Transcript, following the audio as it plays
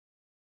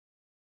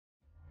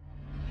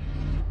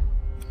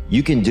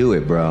You can do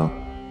it, bro.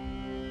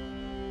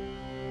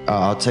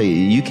 I'll tell you,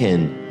 you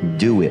can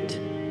do it.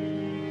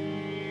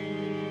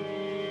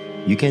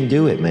 You can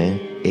do it, man.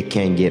 It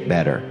can get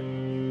better.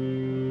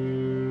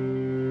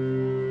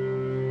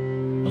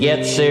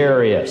 Get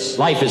serious.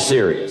 Life is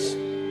serious.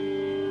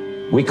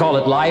 We call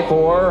it life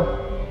or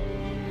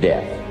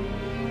death.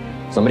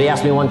 Somebody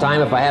asked me one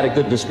time if I had a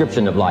good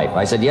description of life.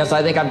 I said, yes,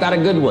 I think I've got a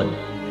good one.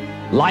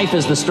 Life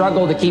is the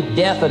struggle to keep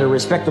death at a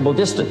respectable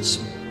distance.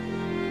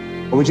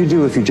 What would you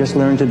do if you just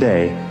learned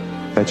today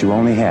that you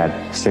only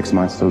had 6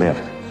 months to live?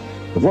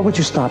 What would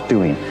you stop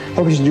doing?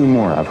 What would you do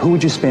more of? Who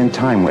would you spend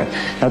time with?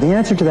 Now, the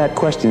answer to that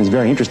question is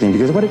very interesting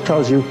because what it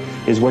tells you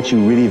is what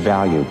you really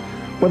value,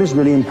 what is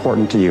really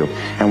important to you.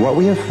 And what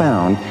we have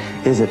found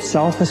is that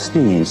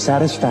self-esteem,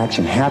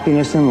 satisfaction,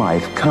 happiness in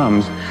life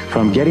comes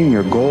from getting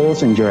your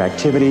goals and your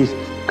activities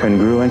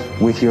congruent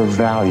with your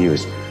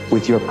values,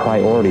 with your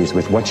priorities,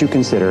 with what you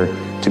consider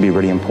to be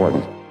really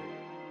important.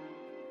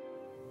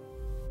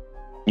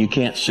 You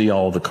can't see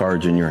all the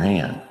cards in your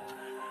hand.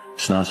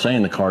 It's not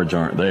saying the cards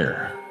aren't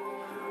there.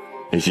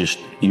 It's just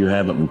you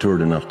haven't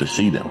matured enough to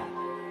see them.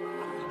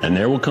 And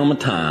there will come a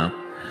time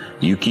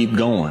you keep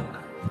going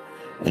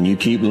and you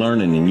keep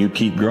learning and you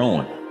keep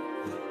growing.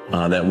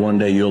 That one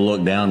day you'll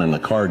look down and the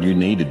card you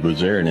needed was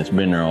there and it's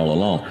been there all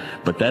along.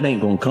 But that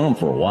ain't gonna come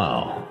for a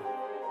while.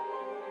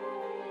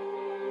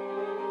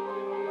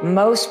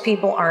 Most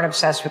people aren't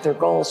obsessed with their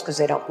goals because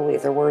they don't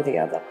believe they're worthy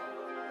of them.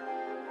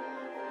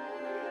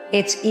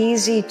 It's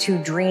easy to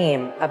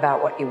dream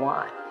about what you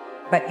want.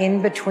 But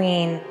in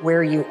between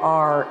where you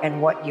are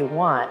and what you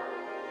want,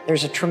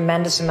 there's a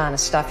tremendous amount of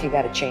stuff you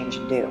got to change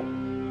and do.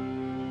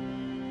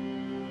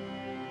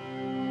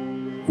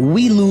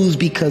 We lose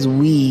because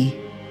we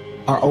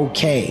are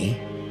okay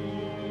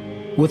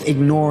with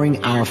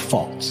ignoring our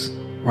faults,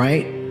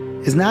 right?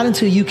 It's not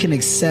until you can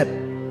accept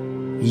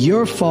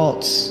your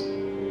faults,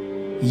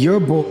 your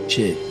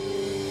bullshit,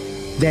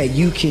 that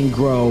you can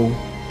grow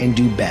and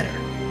do better.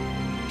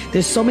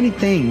 There's so many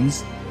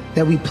things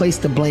that we place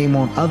the blame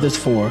on others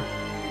for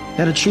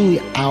that are truly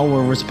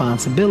our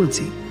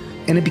responsibility.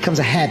 And it becomes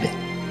a habit.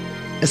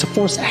 It's a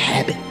force of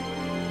habit.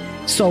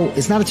 So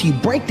it's not until you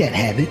break that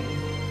habit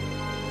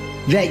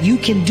that you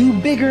can do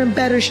bigger and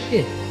better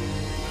shit.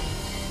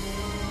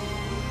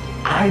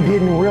 I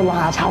didn't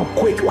realize how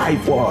quick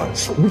life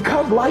was.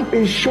 Because life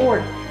is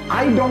short,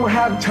 I don't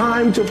have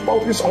time to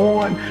focus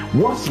on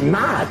what's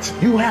not.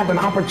 You have an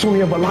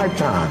opportunity of a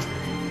lifetime.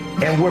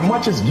 And where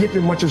much is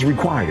given, much is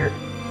required.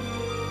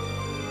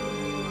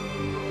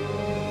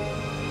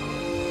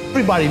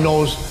 Everybody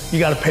knows you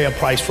got to pay a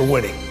price for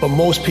winning, but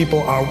most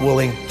people aren't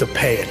willing to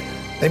pay it.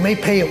 They may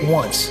pay it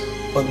once,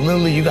 but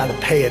literally you got to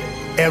pay it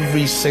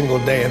every single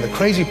day. And the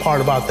crazy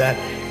part about that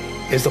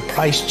is the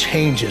price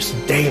changes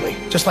daily.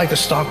 Just like the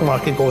stock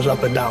market goes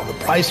up and down,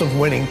 the price of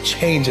winning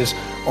changes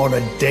on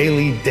a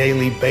daily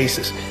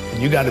basis.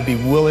 And you got to be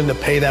willing to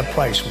pay that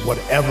price,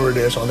 whatever it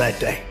is on that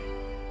day.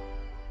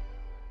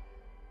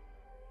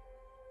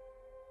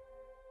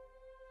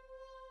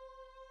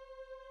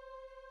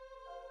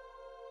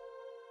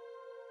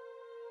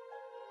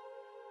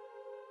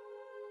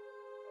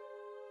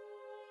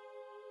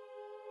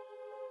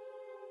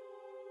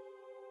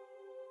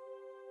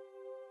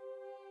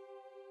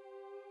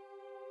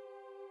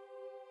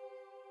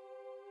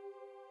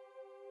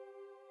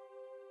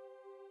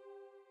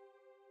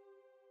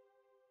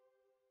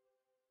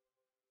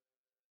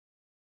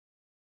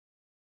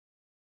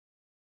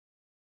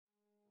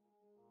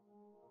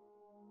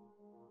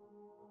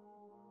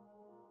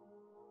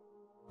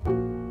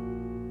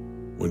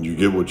 When you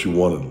get what you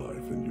want in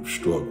life and you've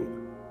struggled,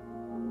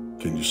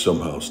 can you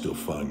somehow still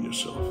find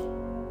yourself?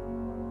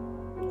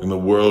 And the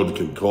world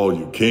can call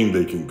you king,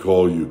 they can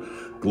call you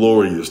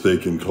glorious, they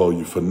can call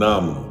you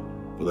phenomenal,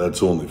 but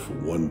that's only for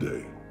one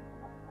day.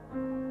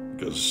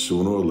 Because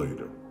sooner or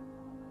later,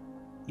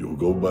 you'll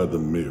go by the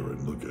mirror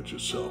and look at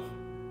yourself.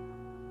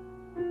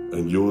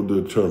 And you'll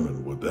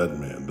determine what that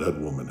man,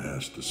 that woman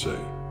has to say.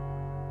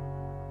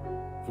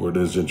 For it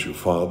isn't your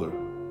father,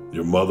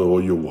 your mother,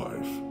 or your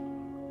wife,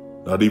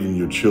 not even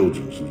your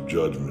children's whose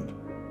judgment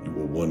you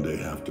will one day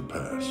have to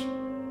pass.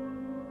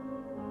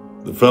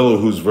 The fellow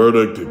whose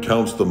verdict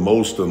counts the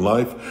most in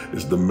life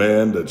is the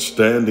man that's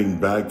standing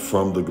back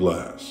from the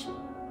glass.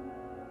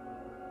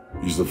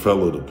 He's the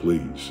fellow to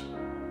please,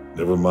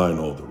 never mind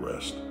all the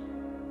rest.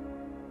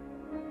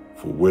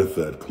 For with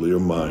that clear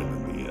mind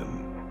in the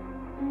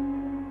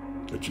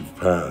end, that you've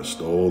passed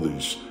all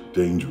these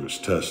dangerous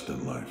tests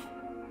in life,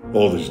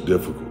 all these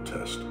difficult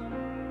tests,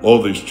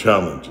 all these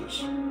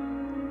challenges,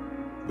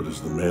 but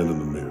is the man in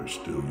the mirror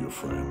still your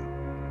friend?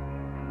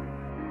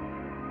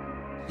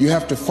 You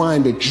have to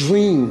find a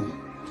dream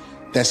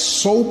that's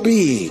so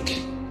big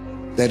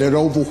that it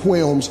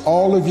overwhelms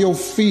all of your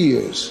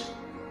fears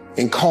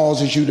and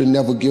causes you to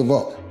never give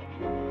up.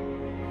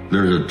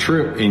 There's a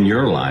trip in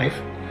your life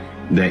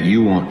that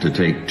you want to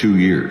take 2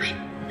 years,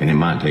 and it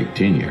might take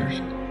 10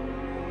 years.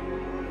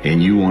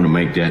 And you want to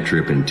make that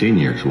trip in 10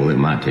 years, well, it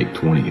might take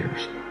 20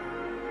 years.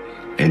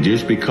 And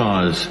just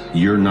because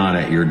you're not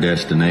at your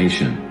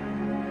destination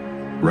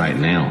right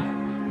now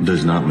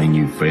does not mean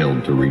you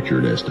failed to reach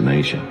your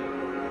destination.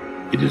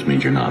 It just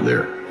means you're not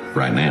there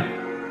right now.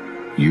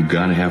 You've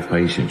got to have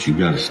patience. You've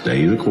got to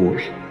stay the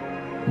course,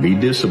 be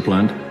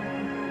disciplined,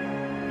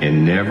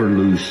 and never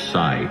lose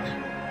sight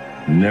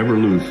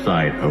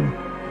of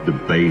the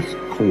base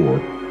core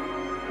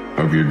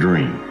of your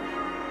dream.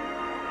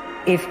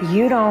 If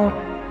you don't,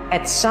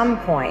 at some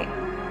point,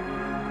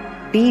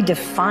 be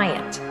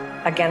defiant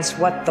against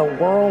what the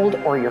world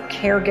or your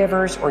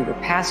caregivers or your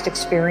past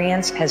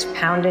experience has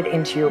pounded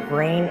into your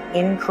brain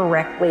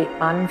incorrectly,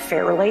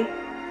 unfairly,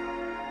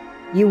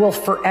 you will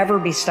forever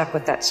be stuck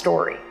with that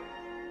story.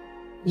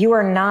 You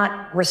are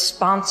not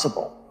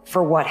responsible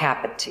for what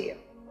happened to you.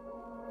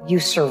 You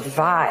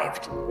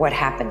survived what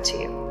happened to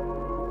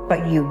you.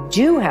 But you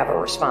do have a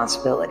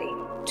responsibility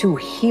to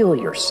heal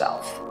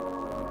yourself.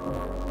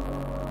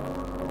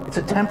 It's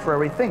a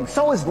temporary thing.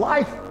 So is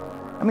life.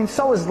 I mean,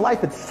 so is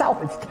life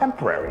itself. It's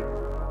temporary.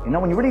 You know,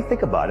 when you really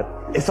think about it,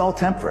 it's all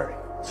temporary.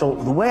 So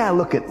the way I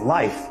look at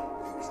life,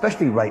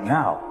 especially right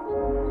now,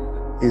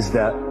 is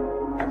that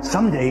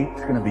someday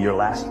it's going to be your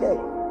last day.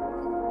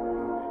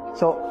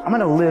 So I'm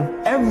going to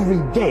live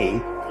every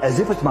day as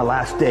if it's my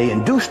last day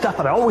and do stuff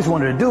that I always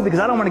wanted to do, because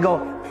I don't want to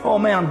go, oh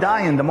man, I'm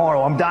dying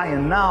tomorrow. I'm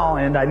dying now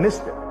and I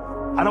missed it.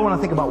 I don't want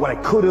to think about what I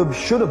could have,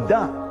 should have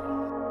done.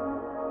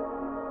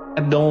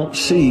 I don't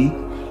see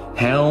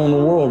how in the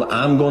world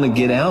I'm going to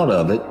get out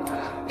of it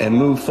and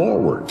move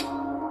forward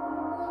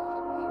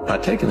by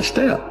taking a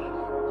step.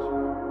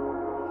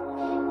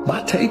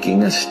 By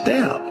taking a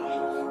step.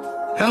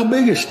 How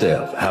big a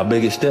step? How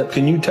big a step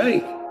can you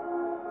take?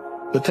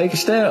 But take a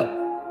step.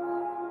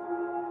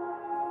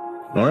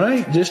 All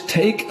right? Just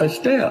take a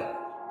step.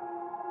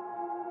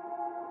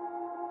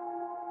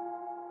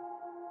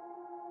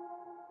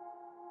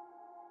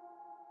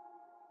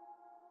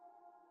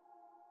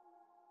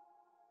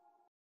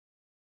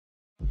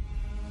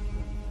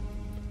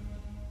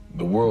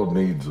 The world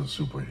needs a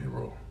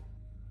superhero.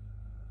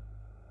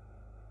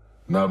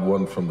 Not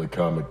one from the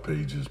comic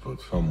pages,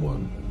 but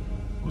someone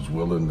who's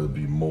willing to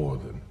be more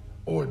than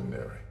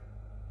ordinary.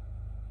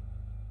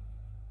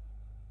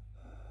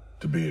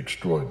 To be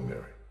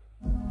extraordinary.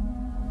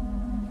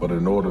 But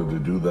in order to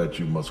do that,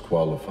 you must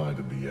qualify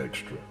to be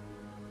extra.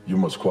 You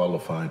must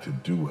qualify to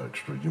do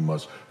extra. You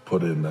must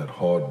put in that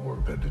hard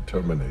work, that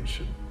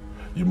determination.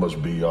 You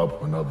must be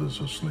up when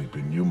others are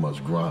sleeping. You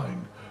must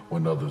grind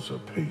when others are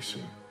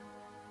pacing.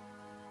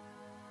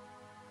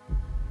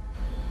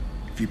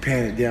 If you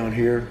pan it down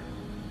here,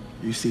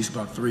 you see it's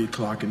about 3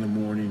 o'clock in the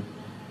morning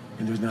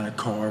and there's not a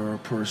car or a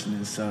person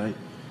in sight.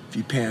 If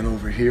you pan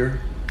over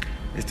here,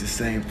 it's the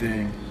same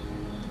thing.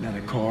 Not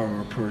a car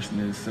or a person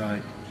in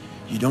sight.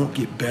 You don't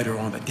get better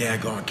on the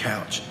daggone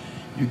couch.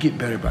 You get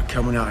better by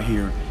coming out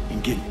here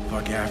and getting the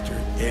fuck after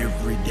it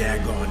every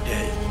daggone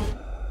day.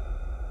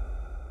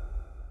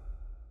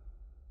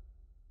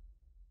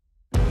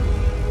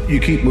 You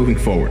keep moving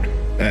forward.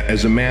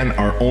 As a man,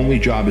 our only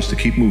job is to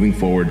keep moving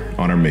forward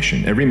on our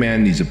mission. Every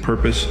man needs a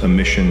purpose, a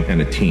mission,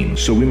 and a team.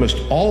 So we must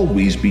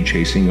always be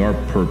chasing our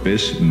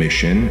purpose,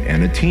 mission,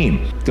 and a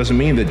team. Doesn't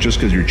mean that just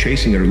because you're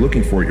chasing it or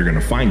looking for it, you're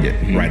gonna find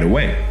it right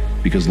away.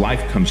 Because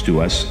life comes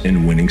to us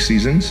in winning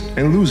seasons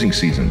and losing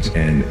seasons.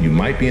 And you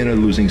might be in a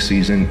losing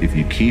season. If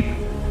you keep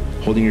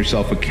holding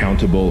yourself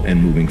accountable and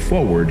moving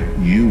forward,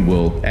 you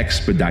will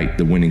expedite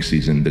the winning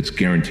season that's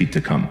guaranteed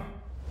to come.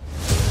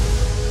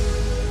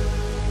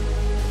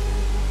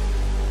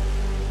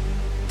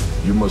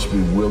 You must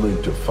be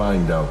willing to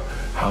find out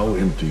how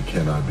empty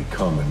can I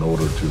become in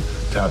order to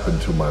tap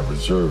into my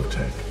reserve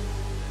tank.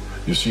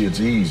 You see,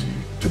 it's easy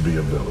to be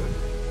a villain.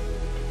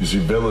 You see,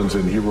 villains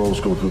and heroes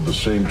go through the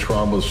same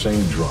trauma,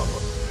 same drama,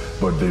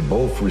 but they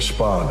both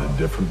respond in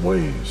different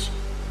ways.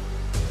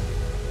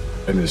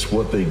 And it's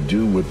what they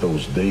do with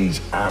those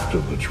days after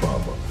the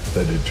trauma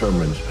that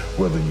determines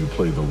whether you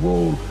play the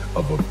role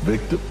of a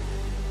victim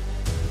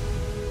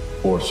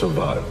or a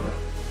survivor,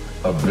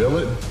 a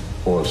villain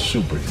or a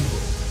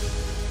superhero.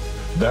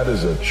 That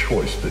is a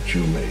choice that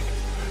you make.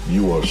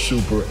 You are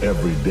super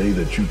every day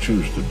that you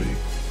choose to be.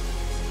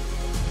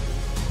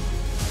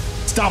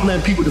 Stop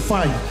letting people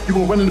define you. You're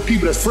gonna run into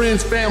people that's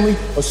friends, family,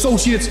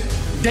 associates.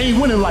 They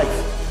ain't winning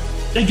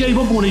life. They gave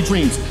up on their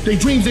dreams. Their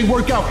dreams ain't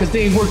work out because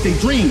they ain't work their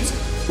dreams.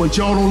 But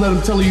y'all don't let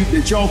them tell you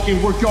that y'all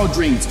can't work your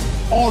dreams.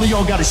 All of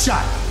y'all got a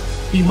shot.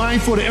 Be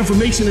mindful of the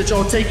information that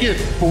y'all take in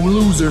from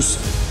losers.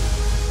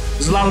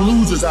 There's a lot of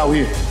losers out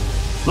here.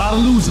 A lot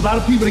of losers, a lot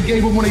of people that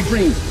gave up on their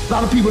dreams. A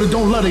lot of people that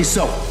don't love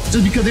themselves.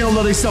 Just because they don't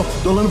love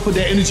themselves, don't let them put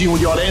that energy on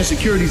y'all, the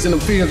insecurities and the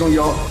fears on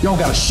y'all. Y'all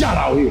got a shot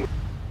out here.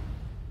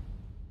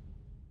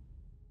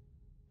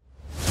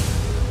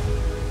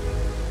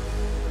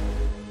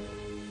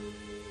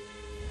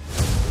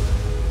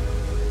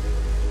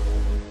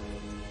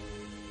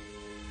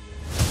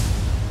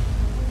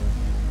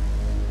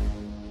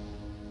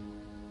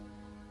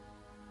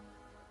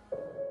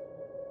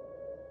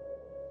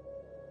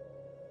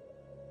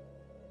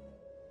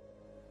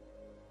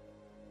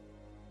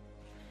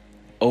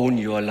 Own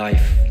your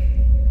life.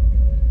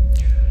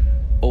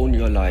 Own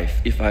your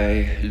life, if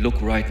I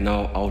look right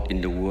now out in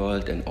the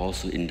world and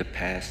also in the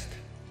past,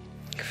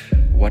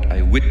 what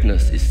I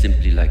witness is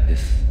simply like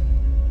this.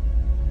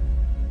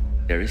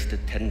 There is the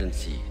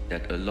tendency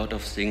that a lot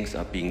of things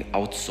are being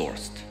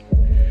outsourced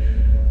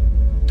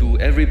to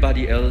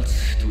everybody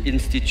else, to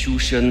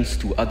institutions,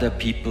 to other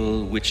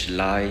people which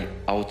lie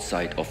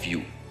outside of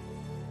you.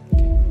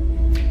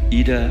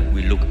 Either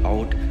we look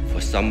out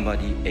for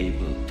somebody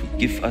able to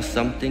give us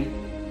something,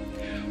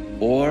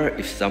 or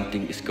if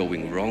something is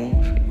going wrong,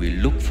 we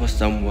look for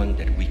someone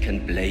that we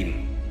can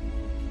blame.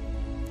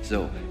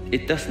 So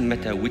it doesn't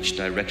matter which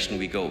direction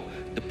we go.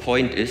 The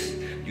point is,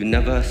 you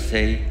never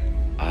say,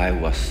 I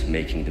was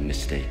making the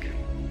mistake.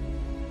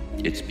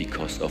 It's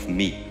because of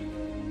me.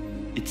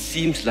 It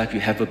seems like you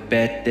have a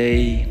bad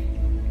day,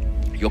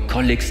 your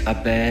colleagues are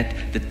bad,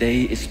 the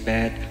day is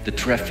bad, the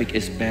traffic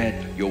is bad,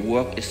 your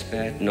work is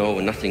bad. No,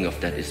 nothing of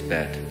that is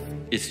bad.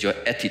 It's your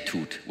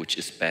attitude which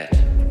is bad.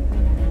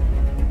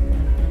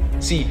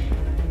 See,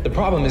 the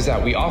problem is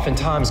that we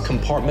oftentimes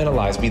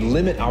compartmentalize, we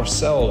limit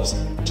ourselves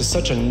to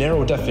such a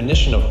narrow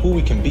definition of who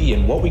we can be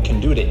and what we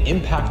can do to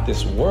impact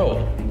this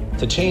world,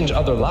 to change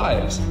other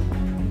lives.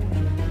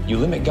 You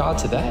limit God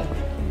to that?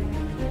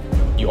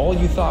 All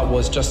you thought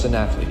was just an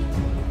athlete.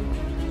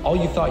 All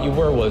you thought you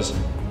were was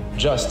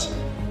just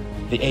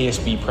the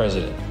ASB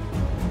president.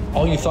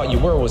 All you thought you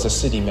were was a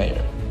city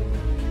mayor.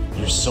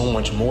 You're so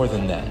much more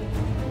than that.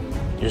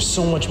 You're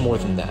so much more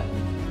than that.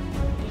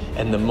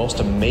 And the most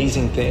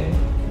amazing thing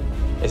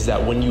is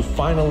that when you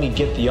finally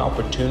get the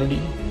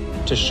opportunity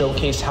to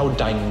showcase how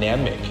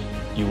dynamic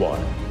you are,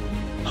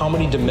 how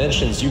many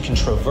dimensions you can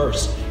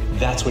traverse,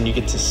 that's when you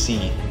get to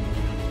see,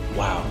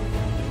 wow,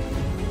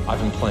 I've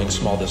been playing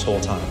small this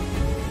whole time.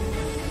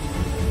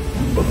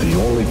 But the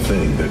only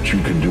thing that you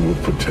can do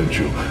with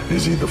potential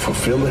is either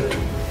fulfill it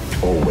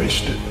or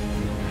waste it.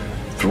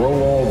 Throw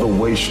all the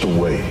waste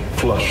away,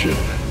 flush it,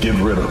 get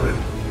rid of it,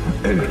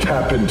 and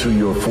tap into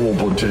your full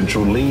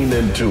potential, lean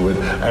into it,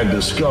 and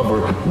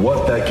discover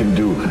what that can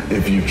do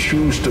if you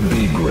choose to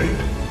be great.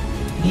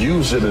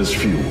 Use it as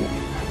fuel,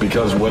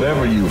 because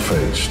whatever you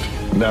faced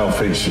now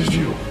faces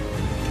you.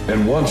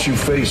 And once you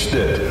faced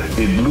it,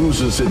 it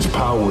loses its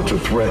power to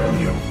threaten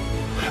you.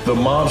 The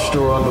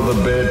monster under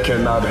the bed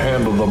cannot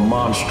handle the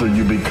monster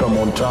you become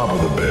on top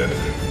of the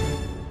bed.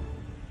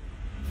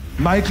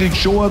 Michael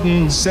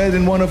Jordan said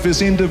in one of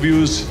his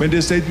interviews, when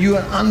they said, "You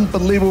are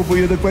unbelievable,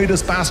 you're the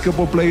greatest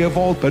basketball player of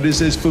all," but he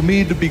says, "For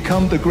me to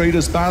become the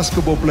greatest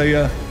basketball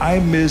player, I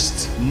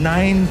missed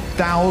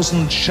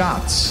 9,000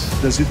 shots."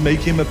 Does it make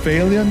him a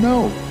failure?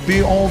 No.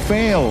 We all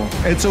fail.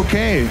 It's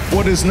okay.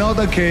 What is not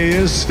okay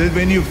is that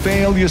when you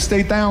fail, you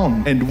stay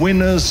down. And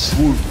winners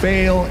will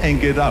fail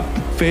and get up.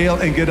 Fail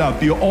and get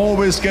up. You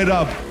always get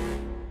up.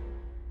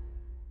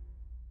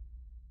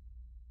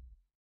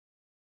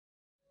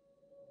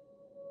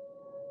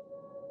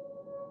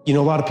 You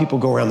know, a lot of people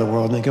go around the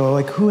world and they go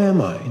like, who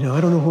am I? You know,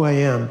 I don't know who I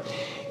am.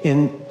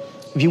 And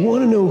if you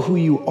want to know who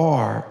you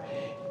are,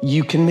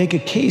 you can make a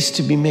case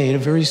to be made, a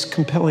very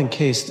compelling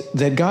case,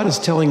 that God is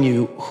telling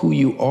you who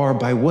you are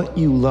by what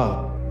you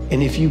love.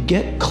 And if you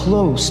get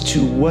close to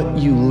what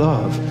you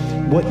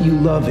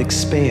love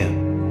expand.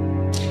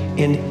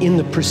 And in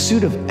the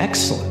pursuit of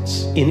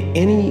excellence, in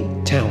any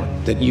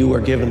talent that you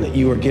are given,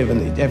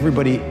 that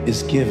everybody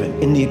is given,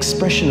 in the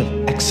expression of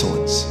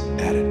excellence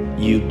at it,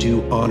 you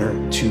do honor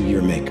to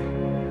your Maker.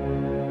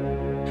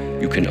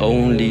 You can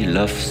only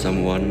love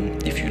someone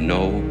if you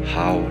know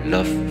how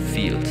love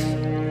feels.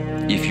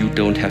 If you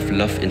don't have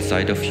love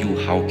inside of you,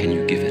 how can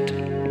you give it?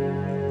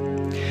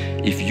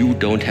 If you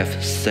don't have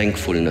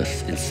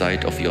thankfulness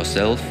inside of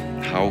yourself,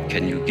 how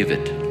can you give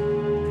it?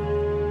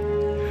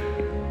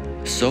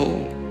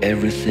 So,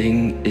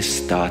 everything is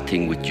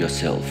starting with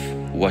yourself.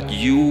 What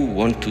you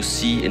want to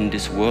see in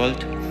this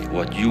world,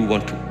 what you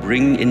want to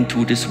bring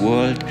into this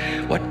world,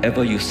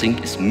 whatever you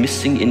think is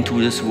missing into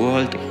this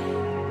world.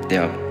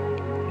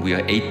 We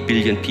are 8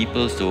 billion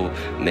people, so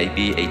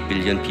maybe 8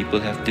 billion people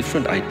have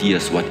different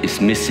ideas what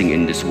is missing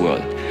in this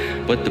world.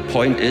 But the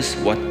point is,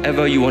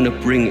 whatever you want to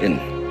bring in,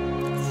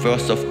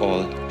 first of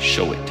all,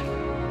 show it.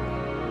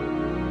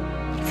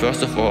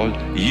 First of all,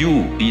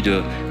 you be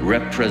the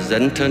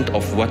representative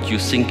of what you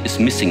think is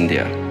missing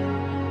there.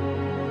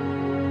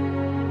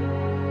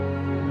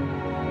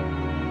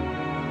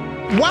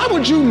 Why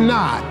would you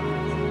not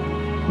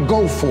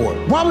go for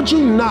it? Why would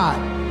you not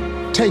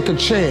take a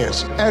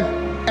chance?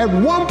 At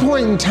one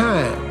point in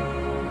time,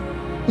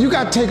 you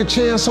got to take a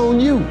chance on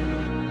you.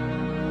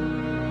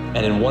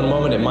 And in one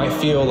moment, it might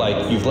feel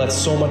like you've let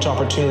so much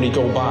opportunity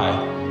go by.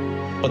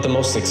 But the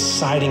most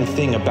exciting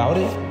thing about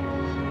it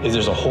is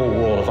there's a whole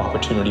world of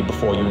opportunity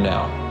before you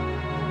now.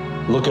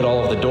 Look at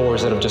all of the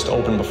doors that have just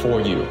opened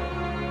before you,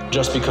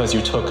 just because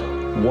you took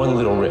one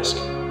little risk.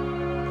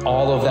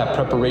 All of that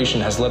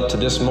preparation has led to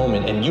this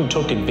moment, and you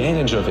took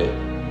advantage of it,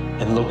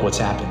 and look what's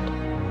happened.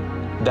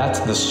 That's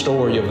the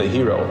story of the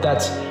hero.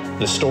 That's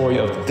the story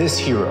of this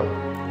hero.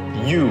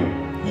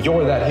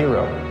 You're that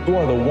hero. You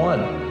are the one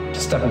to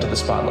step into the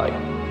spotlight.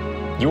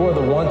 You are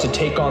the one to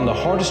take on the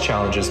hardest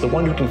challenges, the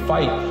one who can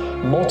fight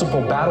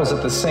multiple battles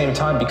at the same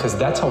time because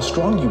that's how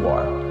strong you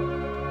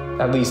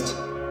are. At least,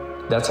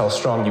 that's how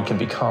strong you can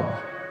become.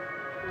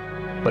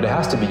 But it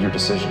has to be your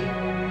decision.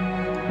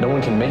 No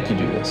one can make you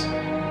do this.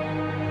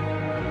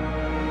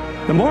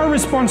 The more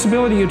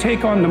responsibility you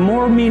take on, the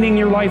more meaning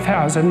your life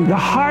has, and the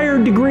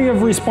higher degree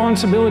of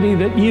responsibility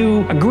that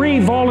you agree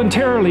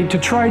voluntarily to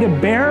try to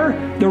bear,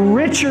 the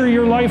richer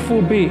your life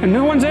will be. And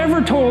no one's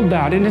ever told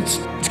that, and it's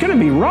going to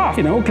be rough,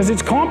 you know, because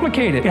it's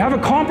complicated. You have a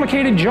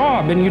complicated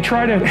job, and you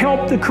try to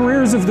help the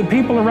careers of the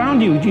people around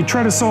you. You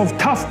try to solve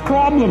tough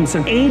problems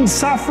and aid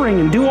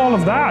suffering and do all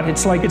of that.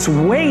 It's like, it's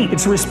weight,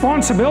 it's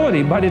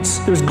responsibility, but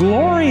there's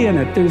glory in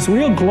it. There's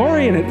real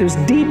glory in it. There's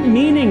deep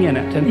meaning in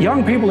it. And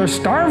young people are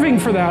starving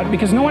for that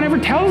because no one ever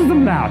tells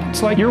them that.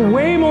 It's like, you're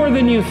way more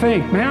than you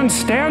think. Man,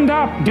 stand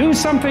up, do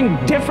something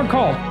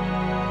difficult.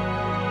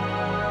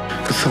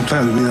 Because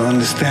sometimes we don't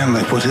understand,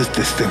 like, what is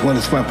this thing? What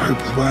is my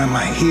purpose? Why am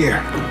I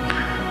here?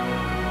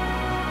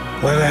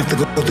 Why do I have to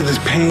go through this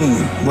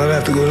pain? Why do I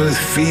have to go through this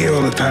fear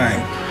all the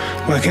time?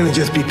 Why can't it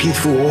just be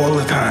peaceful all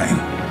the time?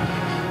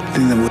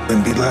 Then it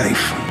wouldn't be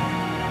life.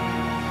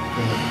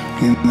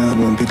 You know, it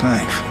wouldn't be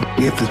life.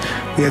 We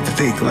have to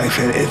take life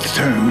at its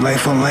term,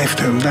 life on life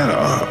terms, not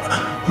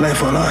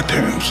life on our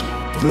terms.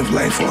 Live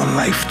life on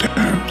life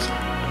terms,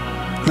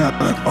 not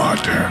on our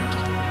terms.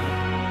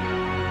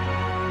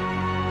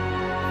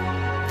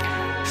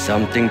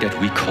 Something that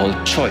we call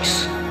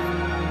choice.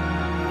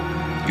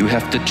 You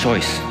have the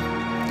choice.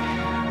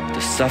 The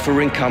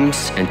suffering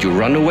comes and you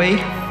run away,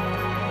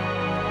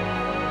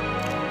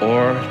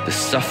 or the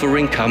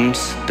suffering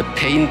comes, the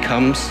pain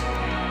comes,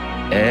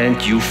 and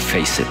you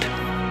face it.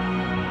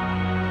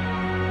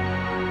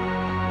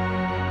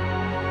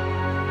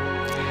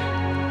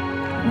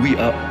 We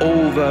are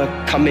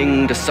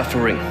overcoming the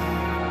suffering.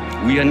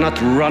 We are not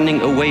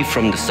running away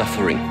from the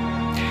suffering.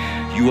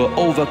 You are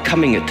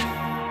overcoming it.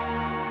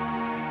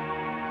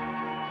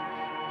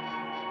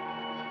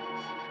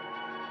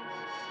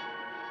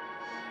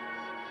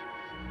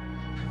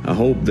 I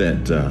hope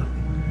that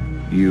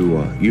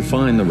you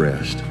find the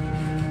rest,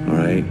 all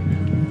right?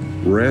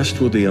 Rest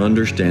with the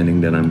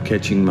understanding that I'm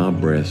catching my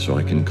breath so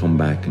I can come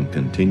back and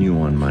continue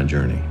on my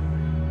journey.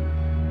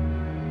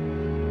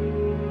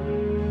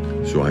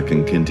 So I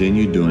can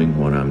continue doing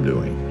what I'm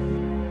doing,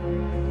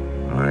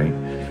 all right?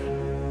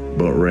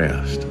 But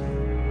rest,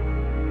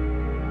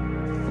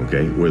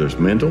 okay? Whether it's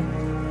mental,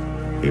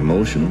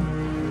 emotional,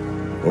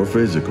 or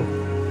physical.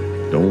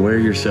 Don't wear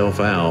yourself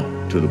out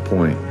to the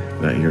point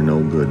that you're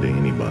no good to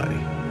anybody,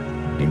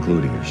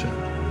 including yourself.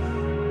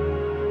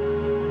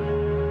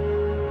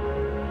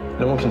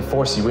 No one can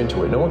force you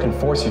into it. No one can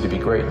force you to be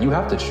great. You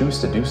have to choose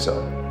to do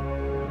so.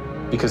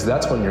 Because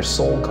that's when your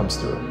soul comes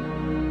through.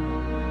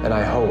 And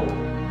I hope,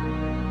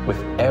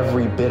 with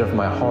every bit of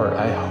my heart,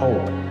 I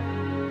hope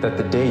that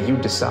the day you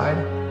decide,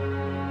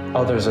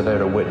 others are there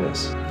to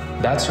witness.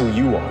 That's who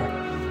you are.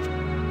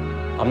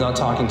 I'm not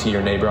talking to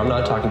your neighbor. I'm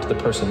not talking to the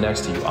person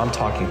next to you. I'm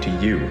talking to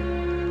you.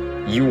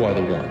 You are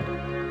the one.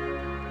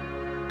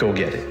 Go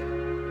get it.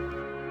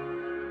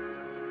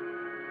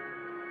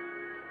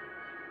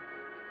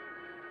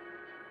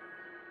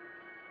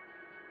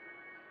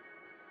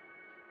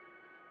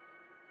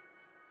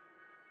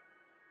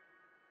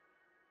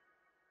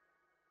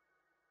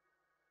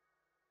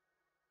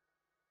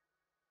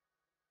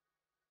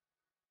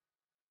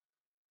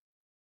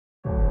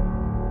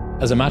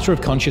 As a matter of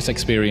conscious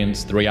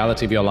experience, the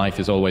reality of your life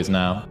is always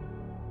now.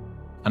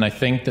 And I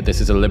think that this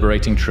is a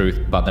liberating truth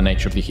about the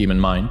nature of the human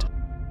mind.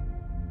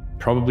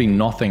 Probably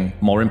nothing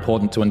more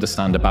important to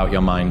understand about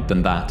your mind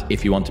than that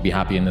if you want to be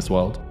happy in this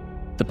world.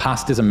 The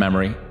past is a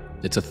memory,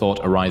 it's a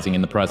thought arising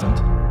in the present.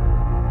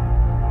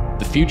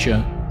 The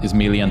future is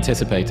merely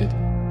anticipated.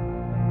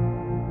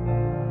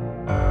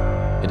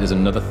 It is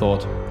another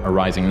thought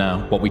arising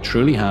now. What we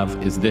truly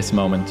have is this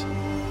moment.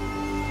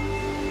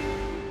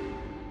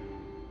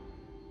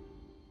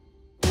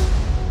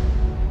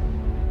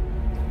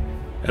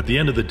 At the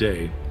end of the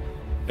day,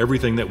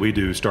 everything that we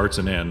do starts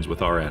and ends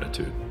with our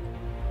attitude.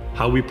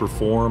 How we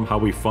perform, how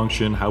we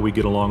function, how we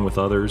get along with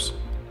others,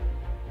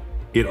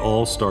 it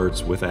all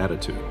starts with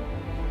attitude.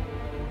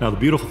 Now, the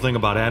beautiful thing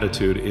about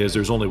attitude is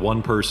there's only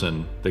one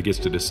person that gets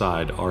to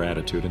decide our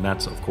attitude, and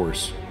that's, of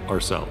course,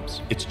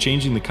 ourselves. It's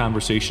changing the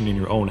conversation in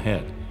your own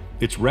head.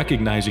 It's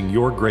recognizing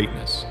your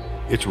greatness.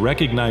 It's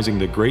recognizing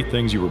the great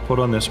things you were put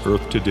on this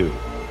earth to do.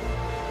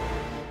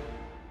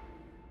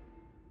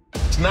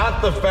 It's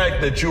not the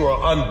fact that you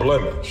are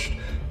unblemished.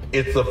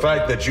 It's the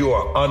fact that you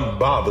are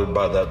unbothered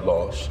by that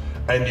loss.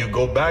 And you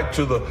go back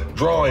to the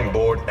drawing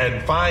board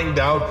and find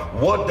out,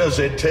 what does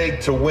it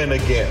take to win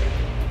again?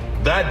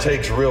 That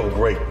takes real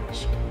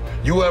greatness.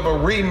 You have a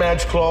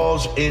rematch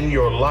clause in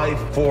your life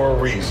for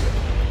a reason.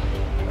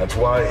 That's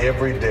why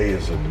every day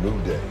is a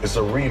new day. It's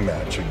a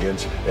rematch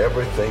against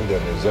everything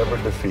that has ever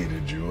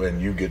defeated you,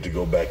 and you get to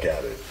go back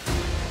at it.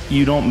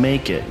 You don't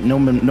make it. No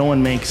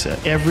one makes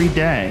it. Every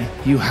day,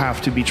 you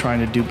have to be trying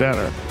to do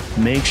better.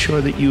 Make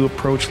sure that you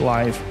approach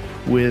life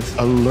with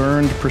a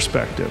learned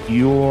perspective.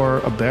 You're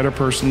a better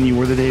person than you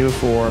were the day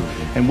before,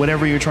 and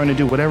whatever you're trying to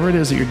do, whatever it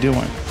is that you're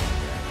doing,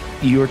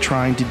 you're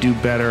trying to do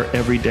better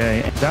every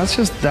day. That's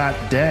just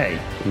that day.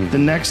 The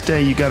next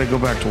day, you got to go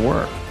back to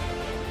work.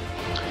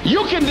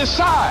 You can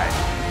decide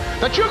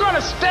that you're going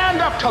to stand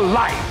up to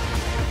life.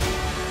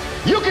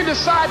 You can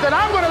decide that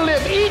I'm going to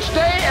live each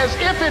day as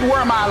if it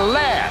were my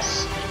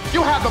last.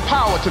 You have the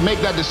power to make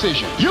that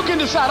decision. You can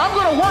decide I'm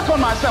going to work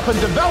on myself and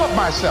develop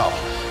myself.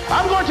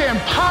 I'm going to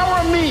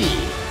empower me.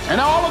 And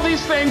all of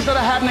these things that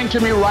are happening to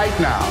me right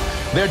now,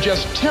 they're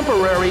just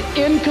temporary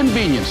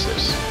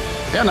inconveniences.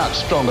 They're not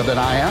stronger than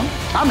I am.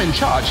 I'm in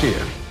charge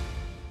here.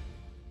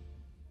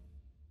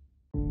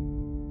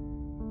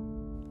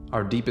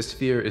 Our deepest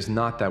fear is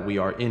not that we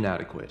are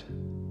inadequate,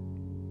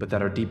 but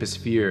that our deepest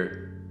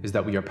fear is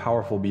that we are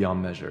powerful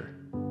beyond measure.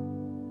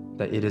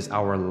 That it is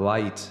our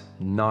light,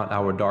 not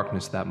our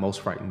darkness, that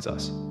most frightens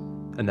us.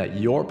 And that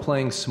your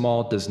playing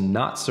small does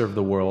not serve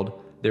the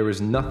world. There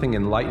is nothing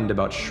enlightened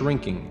about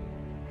shrinking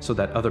so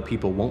that other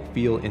people won't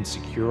feel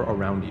insecure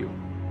around you.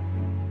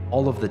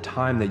 All of the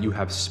time that you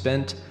have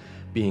spent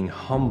being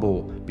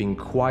humble, being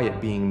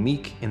quiet, being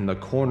meek in the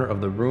corner of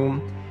the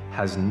room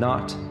has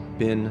not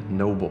been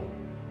noble.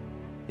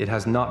 It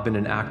has not been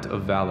an act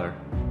of valor.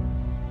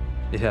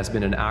 It has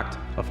been an act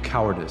of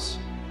cowardice.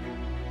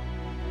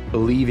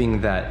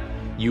 Believing that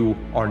you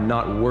are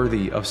not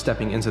worthy of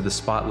stepping into the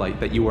spotlight,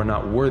 that you are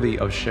not worthy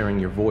of sharing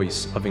your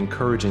voice, of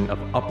encouraging, of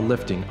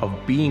uplifting,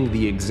 of being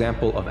the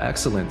example of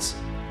excellence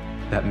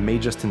that may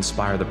just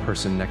inspire the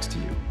person next to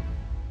you.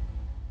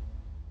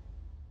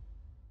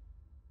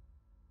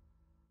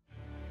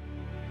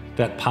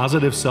 That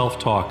positive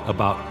self-talk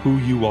about who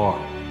you are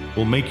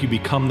will make you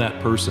become that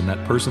person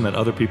that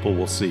other people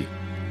will see.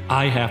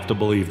 I have to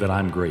believe that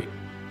I'm great.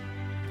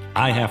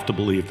 I have to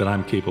believe that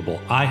I'm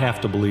capable. I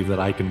have to believe that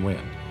I can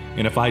win.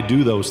 And if I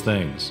do those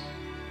things,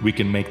 we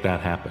can make that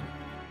happen.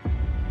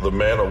 The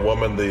man or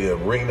woman the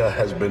arena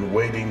has been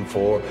waiting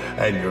for,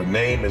 and your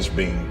name is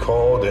being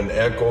called and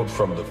echoed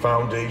from the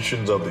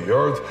foundations of the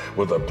earth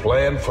with a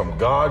plan from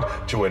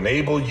God to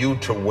enable you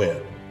to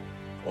win.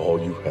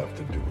 All you have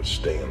to do is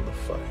stay in the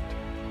fight.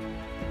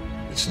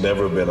 It's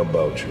never been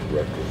about your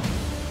record.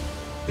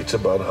 It's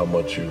about how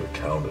much you are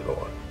counted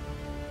on.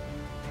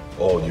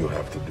 All you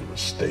have to do is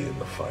stay in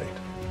the fight.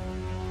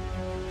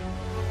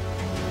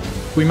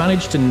 We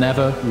manage to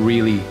never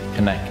really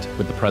connect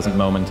with the present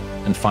moment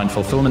and find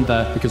fulfillment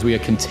there because we are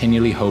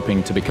continually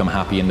hoping to become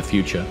happy in the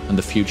future, and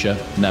the future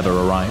never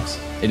arrives.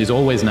 It is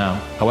always now.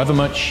 However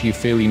much you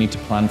feel you need to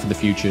plan for the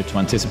future, to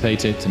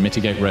anticipate it, to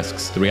mitigate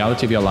risks, the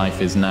reality of your life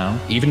is now.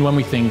 Even when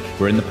we think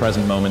we're in the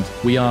present moment,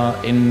 we are,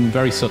 in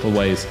very subtle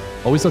ways,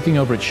 always looking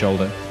over its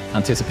shoulder,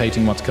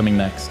 anticipating what's coming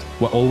next.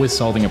 We're always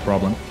solving a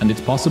problem, and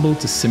it's possible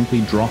to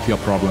simply drop your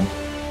problem,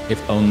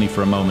 if only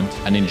for a moment,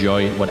 and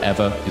enjoy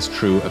whatever is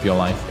true of your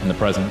life in the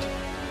present.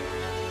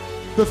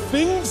 The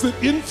things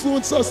that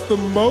influence us the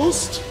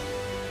most,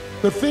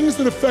 the things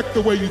that affect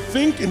the way you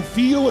think and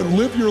feel and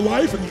live your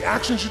life and the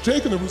actions you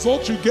take and the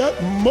results you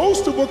get,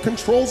 most of what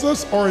controls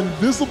us are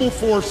invisible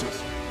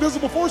forces.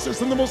 Invisible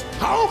forces, and the most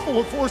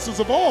powerful forces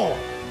of all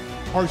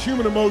are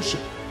human emotion.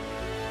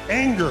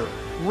 Anger,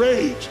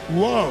 rage,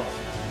 love,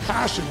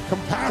 passion,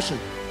 compassion.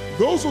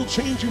 Those will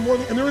change you more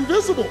than, and they're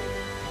invisible,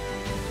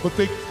 but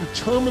they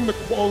determine the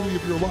quality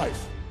of your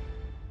life.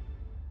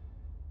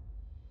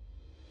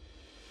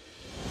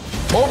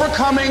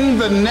 Overcoming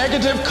the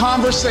negative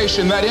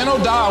conversation, that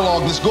inner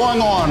dialogue that's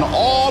going on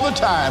all the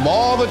time,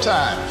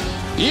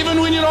 even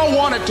when you don't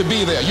want it to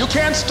be there. You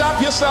can't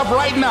stop yourself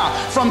right now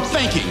from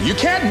thinking. You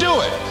can't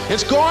do it.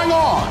 It's going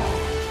on.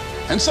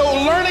 And so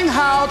learning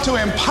how to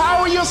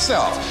empower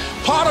yourself,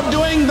 part of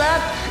doing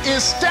that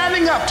is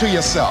standing up to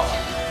yourself.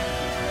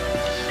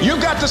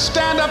 You've got to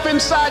stand up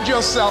inside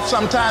yourself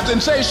sometimes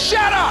and say,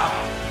 shut up!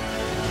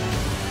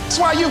 That's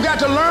why you've got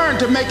to learn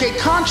to make a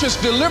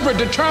conscious, deliberate,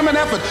 determined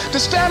effort to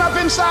stand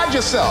up inside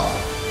yourself.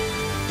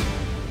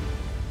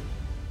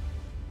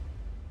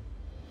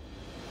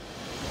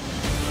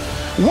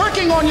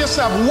 Working on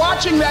yourself,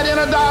 watching that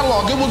inner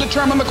dialogue, it will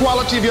determine the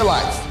quality of your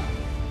life.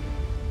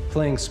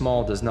 Playing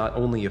small does not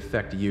only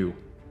affect you.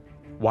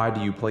 Why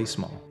do you play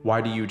small? Why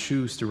do you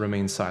choose to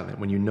remain silent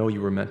when you know you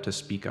were meant to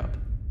speak up?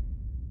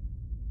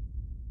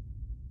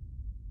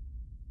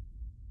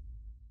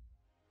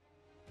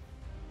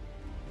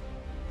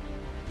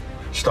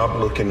 Stop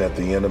looking at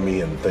the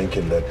enemy and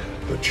thinking that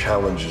the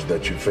challenges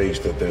that you face,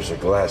 that there's a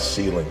glass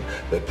ceiling,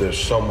 that there's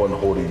someone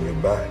holding you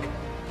back.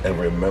 And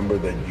remember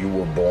that you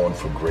were born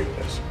for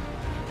greatness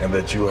and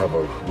that you have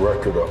a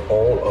record of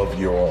all of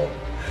your own.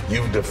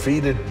 You've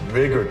defeated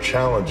bigger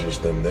challenges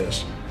than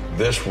this.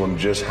 This one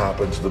just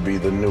happens to be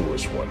the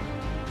newest one.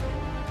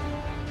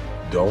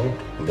 Don't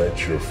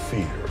let your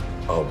fear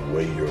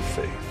outweigh your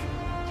faith.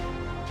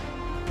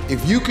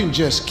 If you can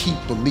just keep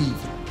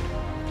believing,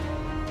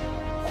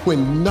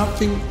 when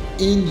nothing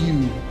in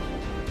you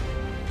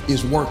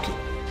is working,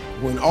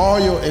 when all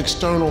your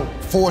external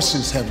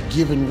forces have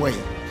given way,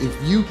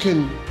 if you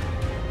can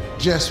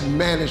just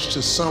manage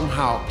to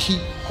somehow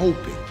keep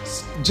hoping,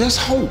 just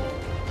hope.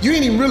 You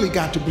ain't even really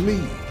got to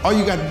believe. All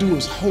you got to do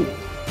is hope.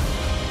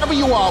 Wherever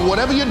you are,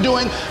 whatever you're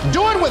doing,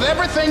 do it with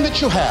everything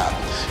that you have.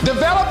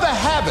 Develop the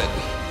habit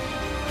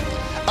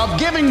of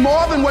giving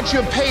more than what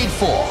you're paid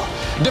for.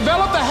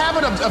 Develop the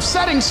habit of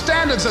setting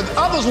standards that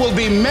others will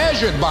be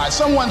measured by.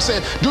 Someone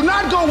said, do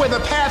not go where the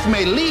path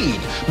may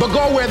lead, but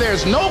go where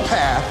there's no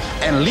path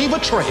and leave a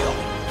trail.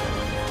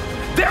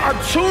 There are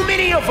too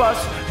many of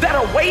us that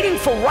are waiting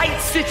for right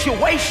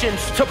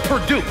situations to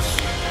produce.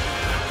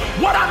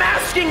 What I'm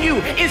asking you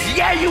is,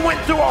 yeah, you went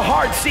through a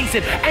hard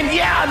season, and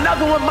yeah,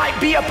 another one might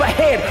be up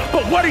ahead,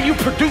 but what are you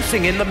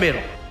producing in the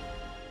middle?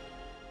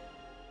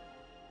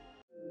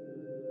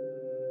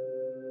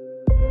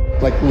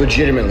 Like,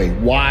 legitimately,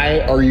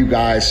 why are you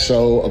guys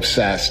so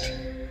obsessed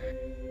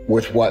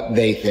with what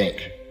they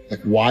think?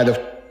 Like, why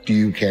do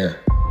you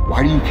care?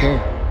 Why do you care?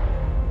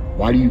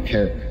 Why do you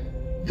care?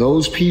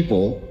 Those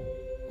people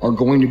are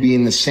going to be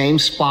in the same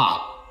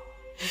spot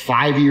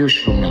 5 years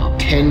from now,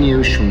 10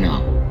 years from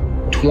now,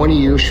 20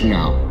 years from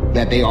now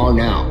that they are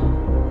now.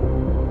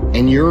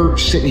 And you're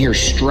sitting here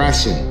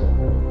stressing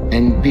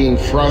and being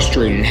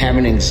frustrated and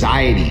having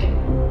anxiety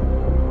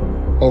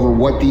over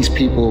what these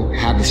people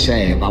have to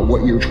say about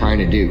what you're trying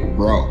to do.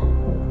 Bro,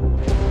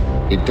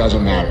 it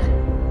doesn't matter.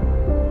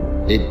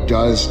 It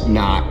does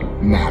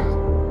not matter.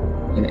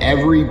 And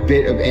every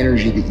bit of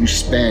energy that you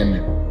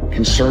spend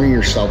concerning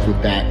yourself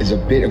with that is a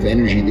bit of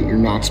energy that you're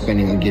not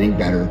spending on getting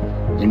better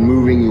and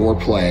moving your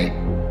play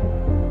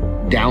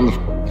down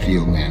the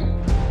field, man.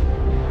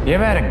 You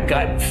ever had a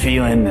gut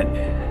feeling that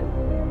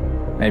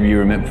maybe you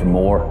were meant for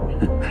more,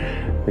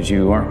 but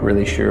you weren't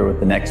really sure what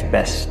the next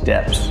best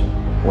steps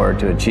were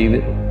to achieve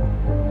it?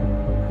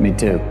 Me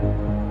too.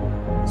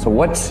 So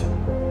what's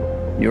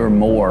your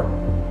more?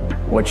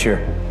 What's your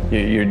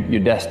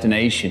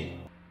destination?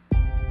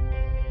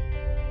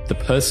 The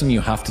person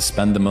you have to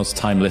spend the most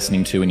time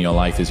listening to in your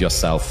life is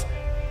yourself.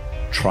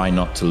 Try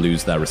not to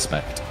lose their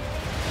respect.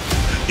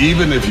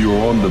 Even if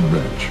you're on the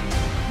bench,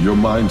 your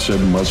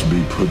mindset must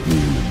be put me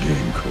in the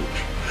game,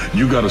 coach.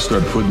 You got to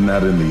start putting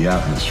that in the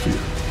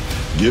atmosphere.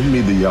 Give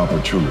me the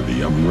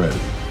opportunity, I'm ready.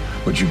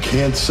 But you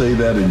can't say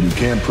that and you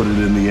can't put it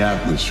in the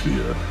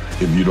atmosphere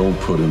if you don't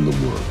put in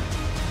the work.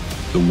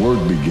 The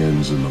work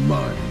begins in the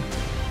mind.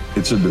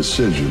 It's a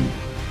decision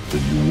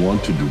that you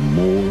want to do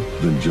more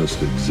than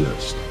just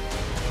exist.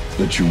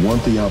 That you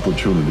want the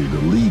opportunity to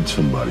lead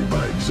somebody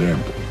by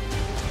example.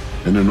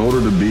 And in order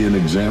to be an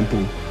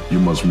example, you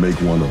must make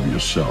one of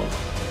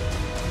yourself.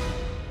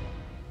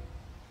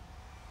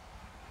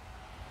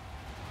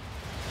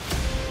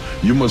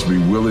 You must be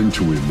willing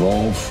to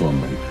evolve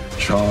from a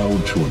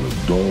child to an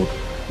adult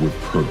with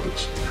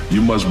purpose.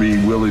 You must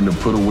be willing to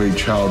put away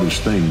childish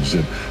things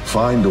and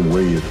find a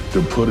way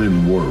to put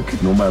in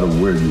work no matter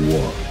where you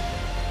are.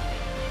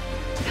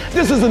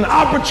 This is an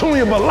opportunity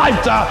of a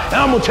lifetime, and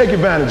I'm gonna take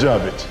advantage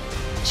of it.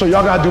 So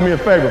y'all gotta do me a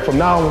favor. From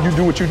now on, when you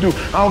do what you do,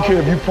 I don't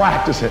care if you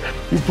practice it.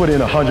 You put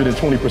in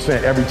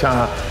 120% every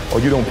time,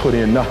 or you don't put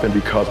in nothing,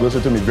 because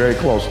listen to me very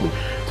closely.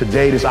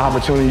 Today, this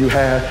opportunity you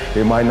have,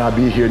 it might not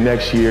be here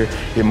next year.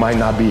 It might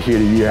not be here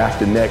the year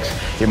after next.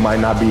 It might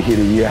not be here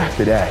the year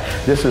after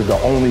that. This is the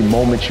only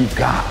moment you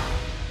got.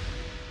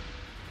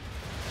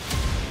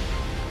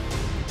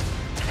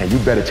 And you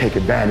better take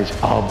advantage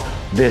of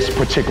this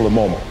particular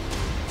moment.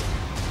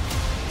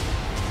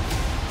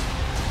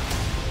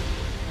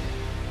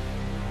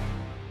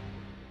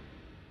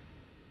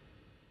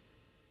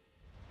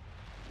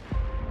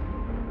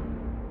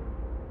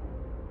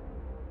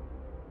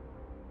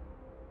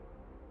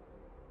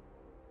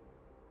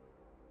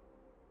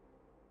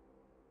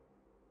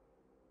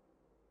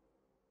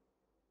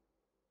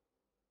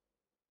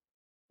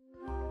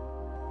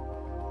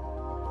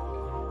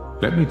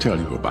 Let me tell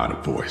you about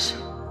a voice.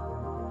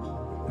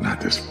 Not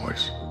this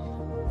voice,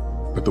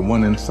 but the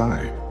one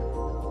inside.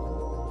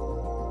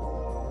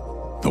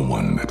 The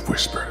one that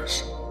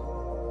whispers.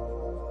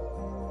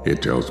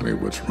 It tells me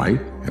what's right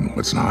and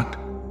what's not,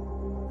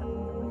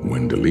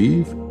 when to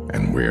leave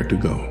and where to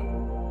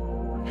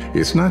go.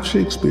 It's not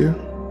Shakespeare.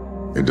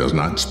 It does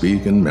not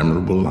speak in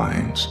memorable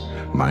lines.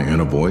 My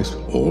inner voice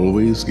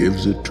always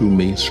gives it to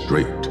me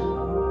straight.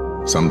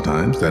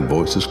 Sometimes that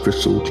voice is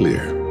crystal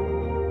clear.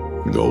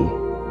 Go.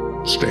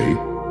 Stay,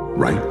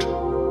 right,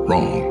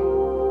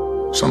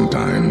 wrong.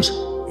 Sometimes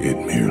it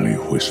merely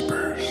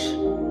whispers.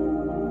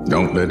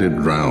 Don't let it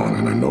drown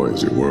in a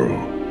noisy world,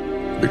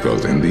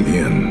 because in the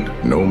end,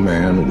 no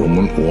man,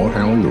 woman, or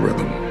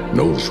algorithm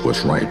knows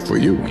what's right for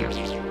you.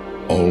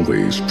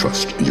 Always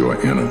trust your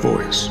inner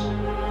voice.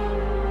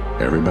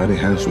 Everybody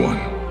has one.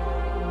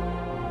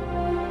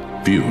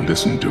 Few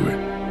listen to it.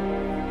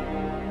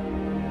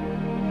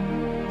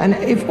 And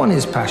if one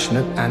is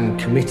passionate and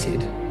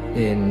committed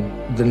in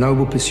the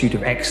noble pursuit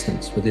of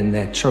excellence within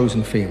their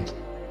chosen field,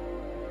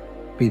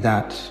 be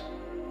that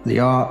the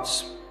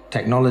arts,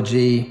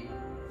 technology,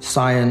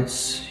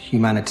 science,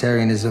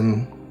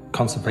 humanitarianism,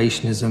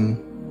 conservationism,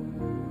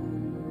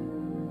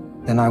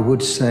 then I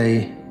would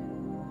say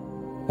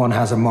one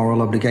has a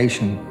moral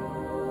obligation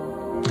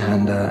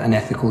and an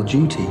ethical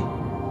duty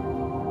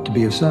to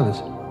be of service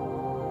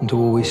and to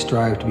always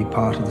strive to be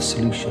part of the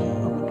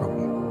solution, not the problem.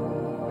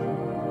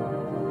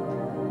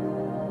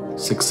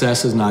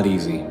 Success is not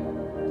easy.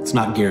 It's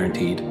not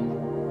guaranteed.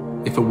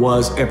 If it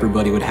was,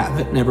 everybody would have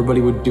it and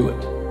everybody would do it.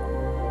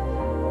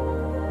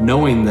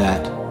 Knowing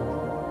that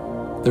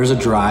there's a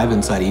drive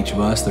inside each of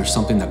us, there's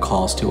something that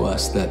calls to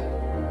us that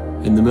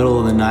in the middle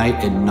of the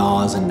night, it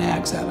gnaws and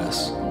nags at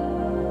us.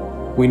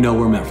 We know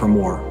we're meant for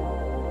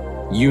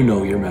more. You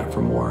know you're meant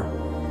for more.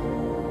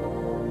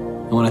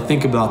 And when I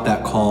think about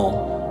that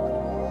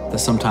call, that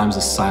sometimes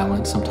is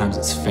silent, sometimes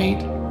it's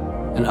faint,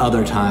 and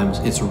other times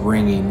it's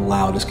ringing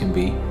loud as can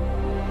be.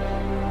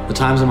 The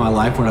times in my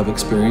life when I've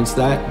experienced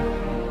that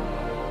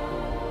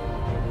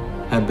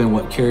have been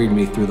what carried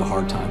me through the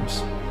hard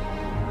times.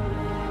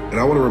 And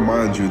I want to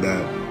remind you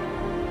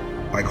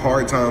that, like,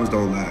 hard times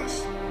don't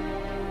last.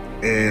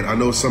 And I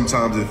know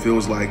sometimes it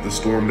feels like the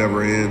storm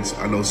never ends.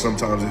 I know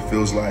sometimes it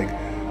feels like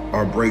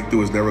our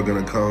breakthrough is never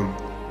gonna come.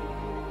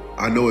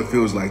 I know it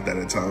feels like that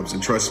at times.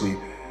 And trust me,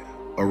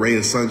 a ray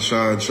of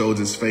sunshine shows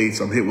its face.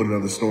 I'm hit with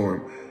another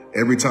storm.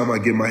 Every time I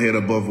get my head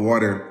above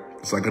water,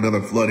 it's like another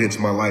flood hits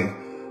my life.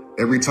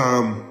 Every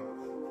time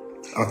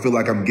I feel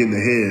like I'm getting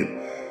ahead,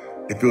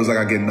 it feels like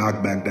I get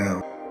knocked back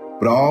down.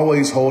 But I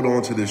always hold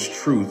on to this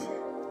truth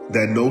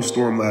that no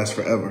storm lasts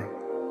forever.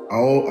 I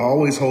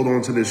always hold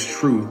on to this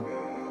truth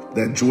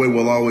that joy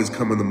will always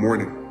come in the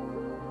morning.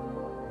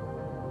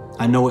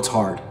 I know it's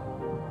hard.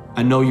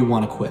 I know you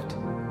want to quit.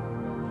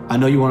 I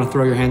know you want to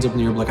throw your hands up in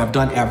the air like, I've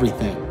done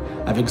everything.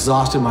 I've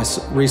exhausted my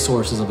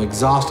resources. I've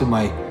exhausted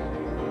my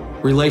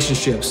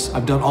relationships.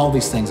 I've done all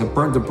these things. I've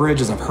burnt the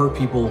bridges. I've hurt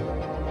people.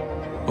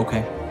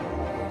 Okay,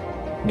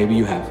 maybe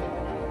you have.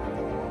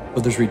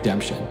 But there's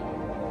redemption.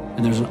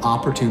 And there's an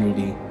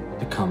opportunity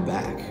to come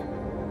back.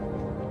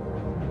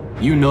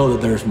 You know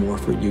that there's more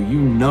for you.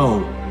 You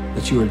know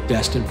that you are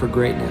destined for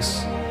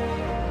greatness.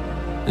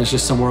 And it's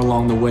just somewhere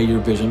along the way your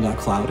vision got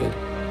clouded.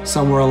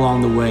 Somewhere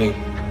along the way,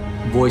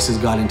 voices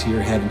got into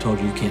your head and told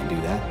you you can't do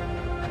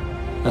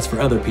that. That's for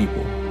other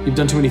people. You've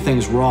done too many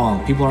things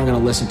wrong. People aren't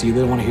gonna listen to you. They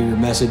don't wanna hear your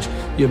message.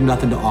 You have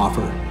nothing to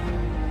offer.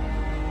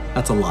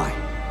 That's a lie.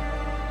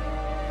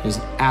 It is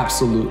an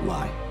absolute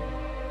lie.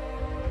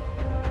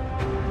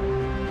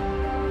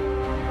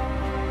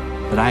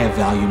 But I have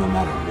value no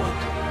matter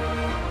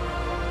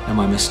what. And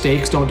my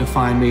mistakes don't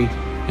define me,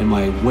 and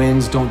my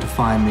wins don't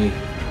define me.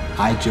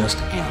 I just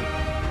am.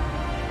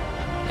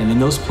 And in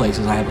those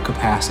places, I have a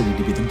capacity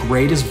to be the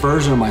greatest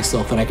version of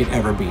myself that I could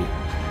ever be,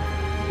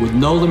 with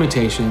no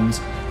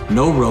limitations,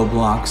 no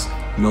roadblocks,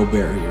 no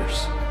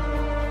barriers.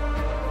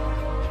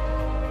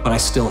 But I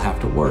still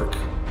have to work.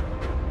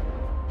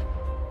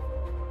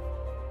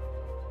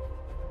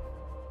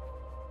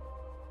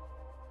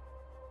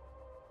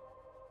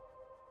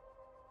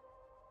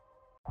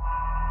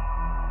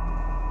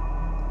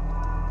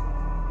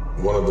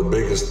 One of the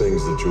biggest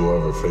things that you'll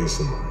ever face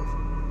in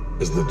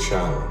life is the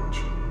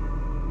challenge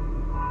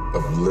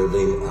of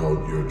living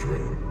out your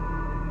dream.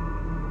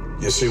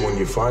 You see, when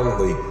you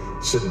finally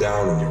sit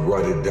down and you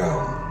write it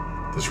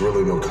down, there's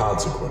really no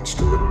consequence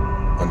to it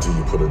until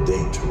you put a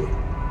date to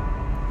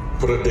it.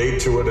 Put a date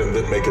to it and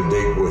then make a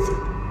date with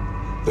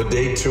it. The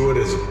date to it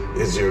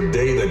is your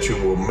day that you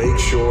will make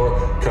sure,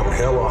 come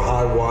hell or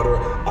high water,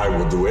 I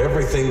will do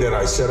everything that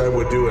I said I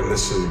would do, and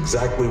this is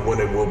exactly when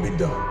it will be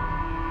done.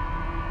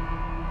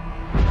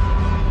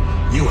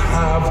 You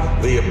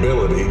have the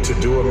ability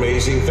to do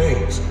amazing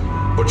things,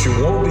 but you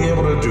won't be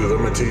able to do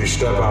them until you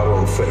step out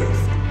on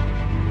faith.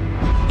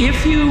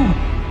 If you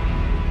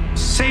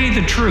say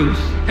the truth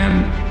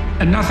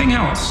and nothing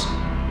else,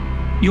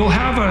 you'll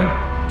have an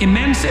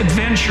immense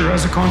adventure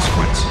as a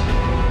consequence.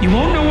 You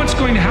won't know what's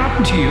going to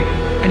happen to you,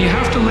 and you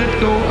have to let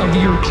go of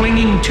your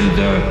clinging to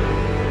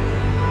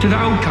the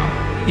outcome.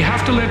 You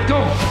have to let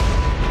go.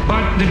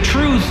 But the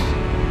truth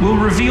will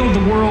reveal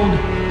the world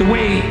the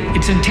way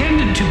it's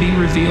intended to be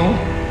revealed,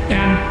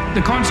 and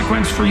the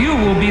consequence for you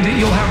will be that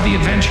you'll have the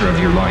adventure of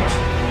your life.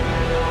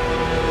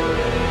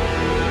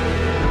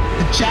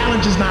 The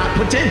challenge is not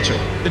potential.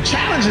 The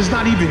challenge is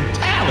not even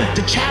talent.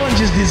 The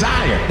challenge is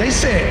desire. They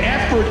said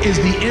effort is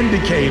the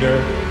indicator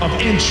of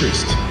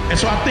interest. And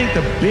so I think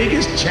the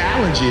biggest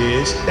challenge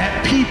is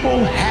that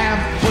people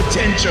have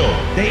potential.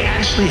 They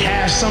actually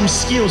have some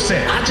skill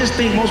set. I just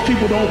think most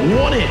people don't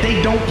want it.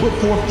 They don't put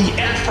forth the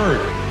effort.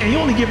 And you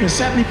only give them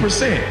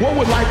 70%. What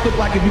would life look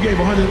like if you gave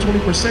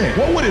 120%?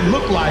 What would it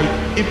look like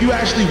if you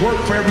actually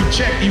worked for every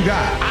check you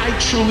got? I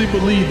truly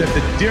believe that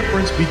the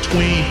difference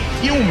between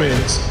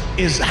humans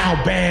is how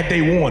bad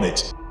they want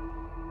it.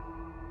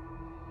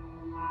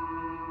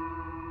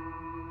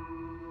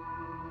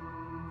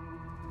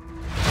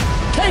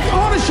 Take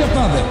ownership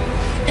of it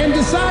and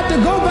decide to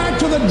go back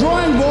to the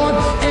drawing board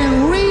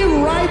and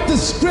rewrite the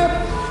script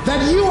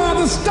that you are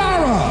the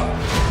star of.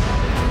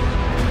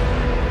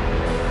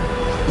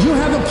 You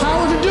have the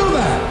power to do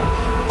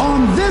that.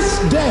 On this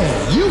day,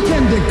 you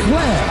can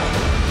declare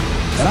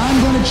that I'm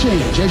going to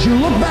change. As you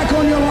look back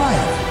on your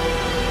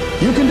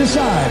life, you can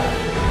decide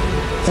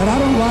that I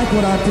don't like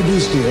what I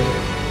produced here,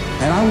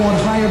 and I want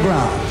higher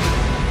ground.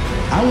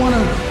 I want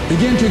to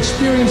begin to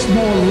experience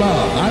more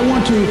love. I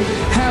want to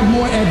have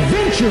more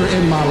adventure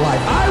in my life.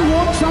 I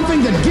want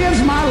something that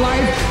gives my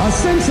life a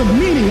sense of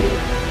meaning.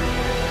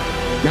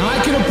 Now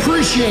I can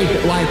appreciate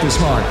that life is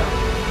hard.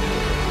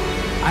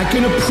 I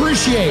can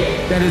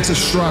appreciate that it's a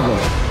struggle.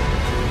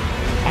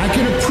 I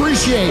can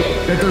appreciate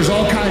that there's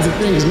all kinds of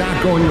things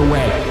not going your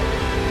way.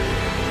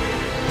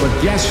 But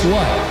guess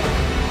what?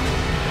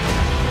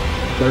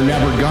 They're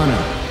never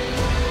gonna,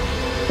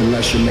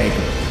 unless you make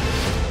them.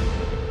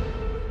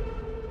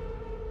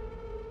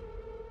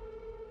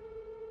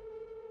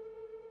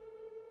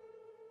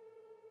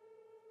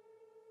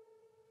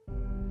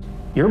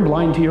 You're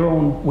blind to your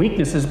own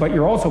weaknesses, but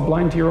you're also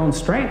blind to your own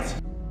strengths.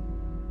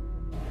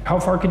 How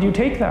far could you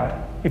take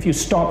that if you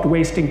stopped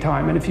wasting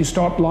time, and if you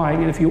stopped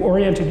lying, and if you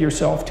oriented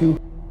yourself to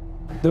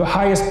the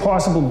highest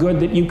possible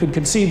good that you could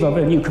conceive of,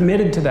 and you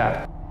committed to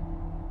that?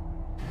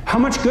 How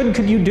much good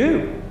could you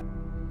do?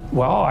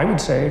 Well, I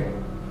would say,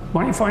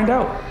 why don't you find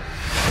out?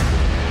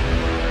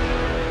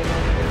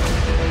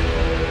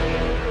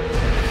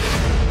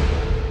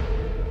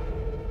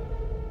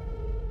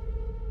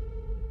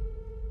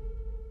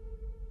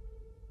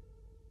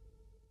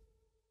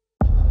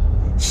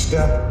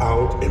 Step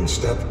out and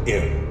step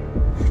in.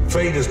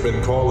 Fate has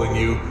been calling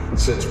you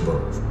since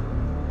birth,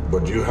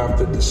 but you have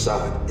to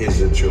decide,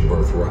 is it your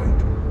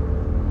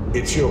birthright?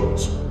 It's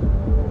yours.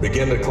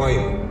 Begin to claim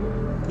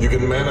it. You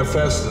can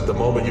manifest it the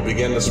moment you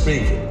begin to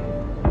speak it.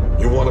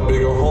 You want a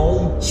bigger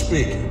home?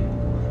 Speak it.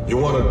 You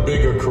want a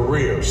bigger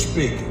career?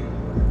 Speak it.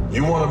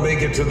 You want to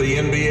make it to the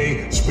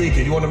NBA? Speak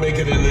it. You want to make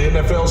it in the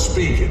NFL?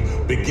 Speak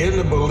it. Begin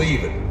to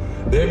believe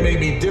it. There may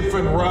be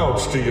different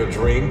routes to your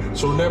dream,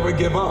 so never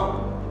give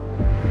up.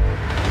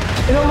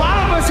 And a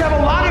lot of us have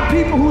a lot of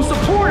people who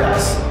support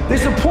us. They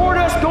support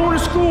us going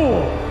to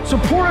school,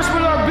 support us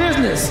with our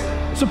business,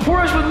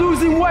 support us with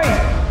losing weight,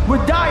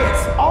 with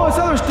diets, all this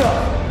other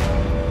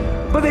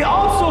stuff. But they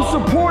also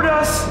support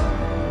us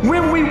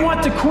when we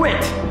want to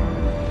quit.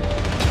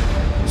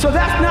 So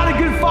that's not a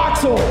good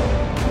foxhole.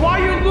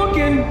 While you're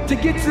looking to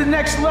get to the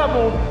next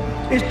level,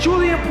 it's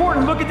truly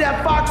important to look at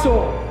that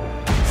foxhole.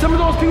 Some of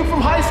those people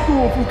from high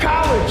school, from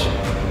college,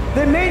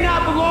 they may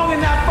not belong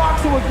in that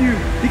foxhole with you,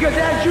 because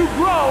as you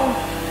grow,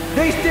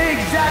 they stay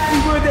exactly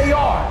where they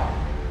are.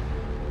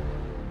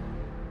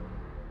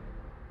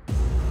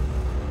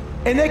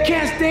 And they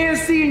can't stand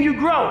seeing you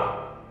grow.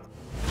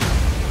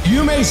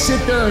 You may sit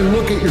there and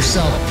look at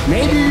yourself.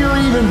 Maybe you're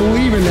even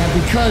believing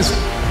that because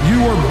you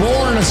were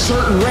born a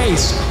certain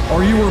race,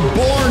 or you were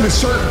born to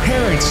certain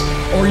parents,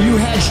 or you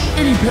had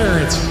shitty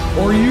parents,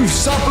 or you've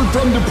suffered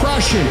from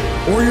depression,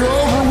 or you're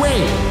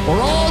overweight, or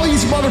all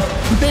these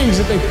motherfucking things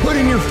that they put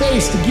in your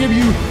face to give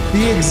you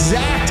the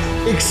exact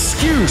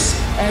excuse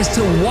as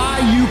to why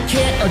you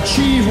can't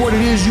achieve what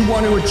it is you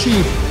want to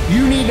achieve.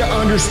 You need to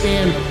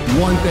understand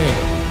one thing,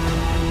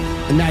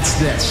 and that's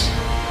this.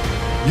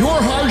 Your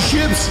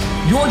hardships,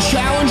 your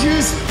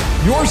challenges,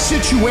 your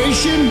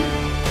situation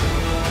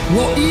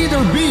will either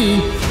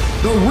be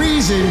the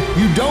reason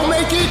you don't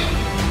make it,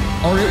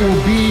 or it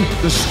will be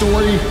the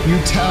story you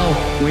tell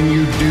when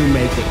you do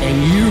make it, and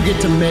you get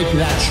to make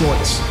that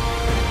choice.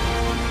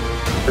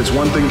 It's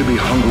one thing to be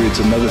hungry, it's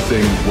another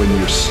thing when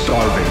you're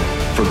starving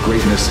for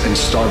greatness and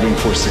starving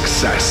for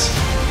success.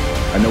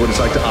 I know what it's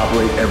like to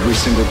operate every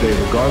single day,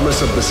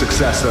 regardless of the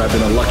success that I've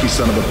been a lucky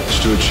son of a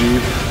bitch to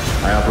achieve.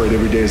 I operate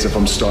every day as if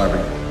I'm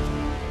starving.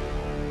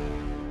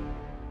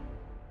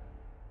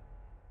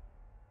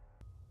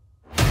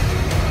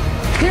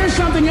 Here's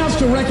something else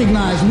to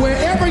recognize.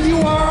 Wherever you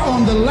are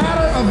on the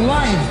ladder of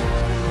life,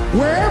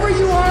 wherever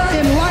you are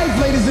in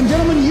life, ladies and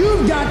gentlemen,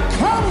 you've got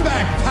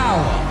comeback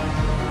power.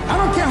 I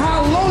don't care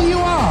how low you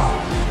are.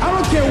 I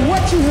don't care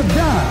what you have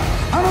done.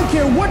 I don't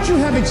care what you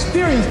have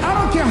experienced. I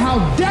don't care how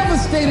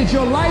devastated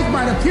your life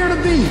might appear to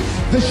be,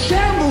 the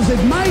shambles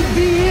it might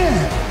be in.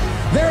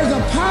 There's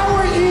a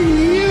power in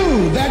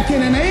you that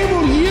can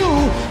enable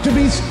you to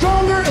be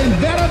stronger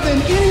and better than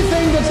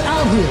anything that's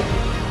out here.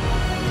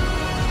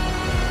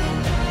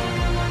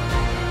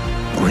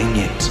 Bring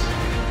it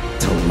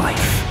to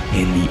life.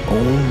 And the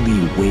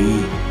only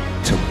way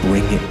to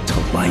bring it to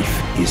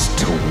life is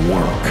to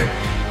work,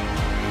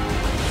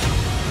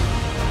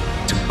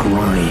 to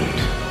grind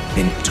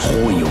and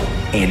toil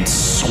and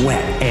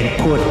sweat and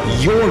put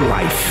your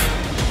life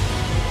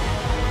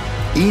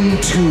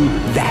into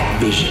that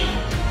vision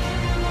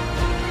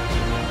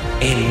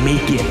and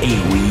make it a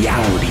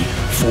reality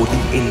for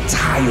the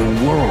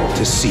entire world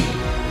to see.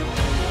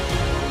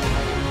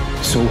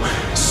 So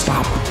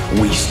stop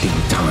wasting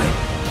time.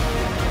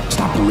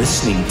 Stop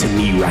listening to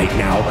me right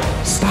now.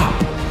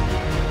 Stop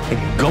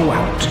and go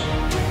out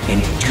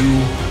and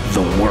do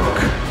the work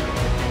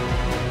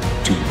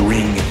to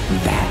bring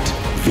that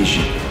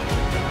vision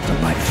to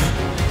life.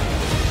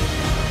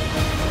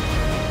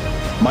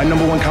 My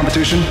number one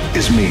competition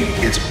is me.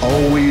 It's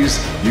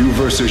always you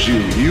versus you.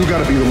 You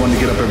gotta be the one to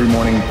get up every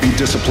morning, be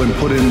disciplined,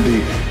 put in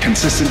the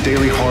consistent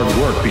daily hard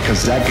work,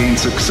 because that gains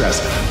success.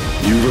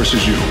 You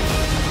versus you.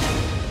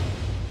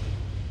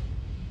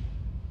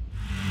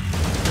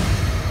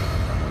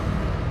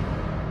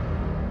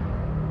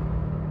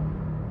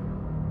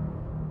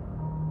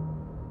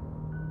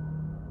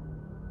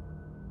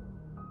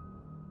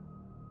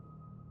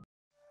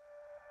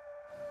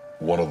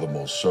 One of the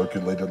most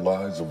circulated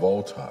lies of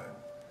all time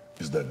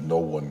is that no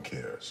one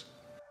cares.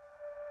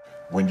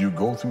 When you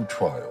go through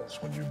trials,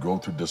 when you go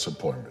through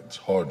disappointments,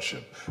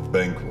 hardship,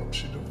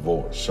 bankruptcy,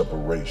 divorce,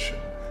 separation,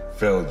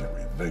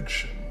 failure,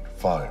 eviction,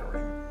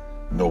 firing,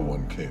 no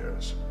one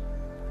cares.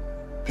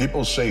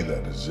 People say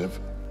that as if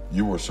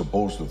you were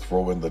supposed to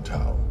throw in the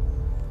towel.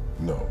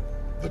 No,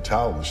 the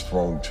towel is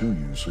thrown to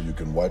you so you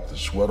can wipe the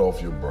sweat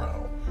off your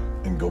brow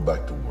and go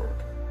back to work.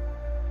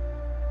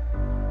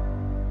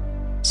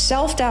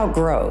 Self-doubt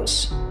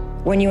grows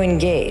when you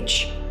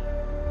engage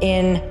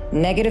in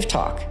negative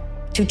talk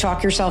to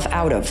talk yourself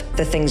out of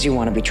the things you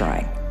want to be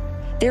trying.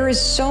 There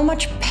is so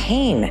much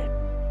pain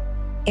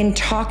in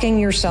talking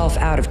yourself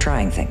out of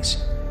trying things.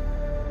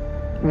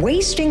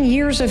 Wasting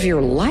years of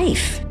your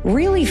life,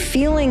 really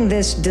feeling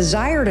this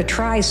desire to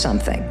try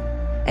something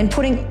and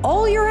putting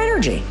all your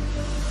energy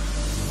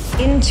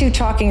into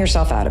talking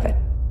yourself out of it.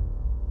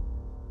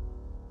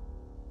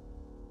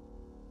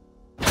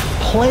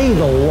 Play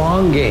the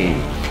long game.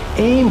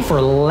 Aim for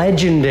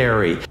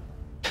legendary.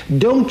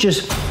 Don't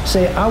just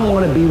say, I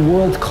want to be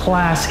world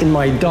class in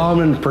my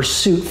dominant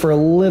pursuit for a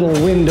little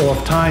window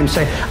of time.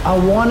 Say, I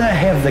want to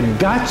have the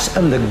guts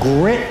and the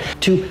grit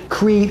to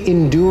create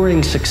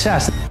enduring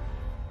success.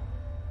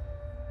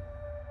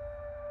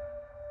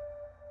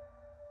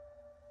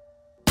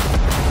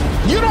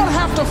 You don't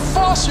have to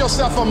force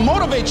yourself or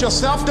motivate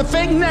yourself to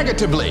think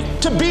negatively,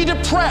 to be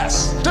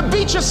depressed, to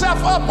beat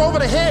yourself up over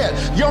the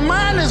head. Your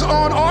mind is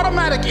on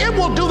automatic. It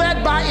will do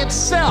that by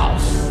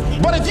itself.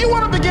 But if you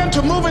want to begin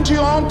to move into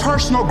your own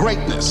personal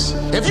greatness,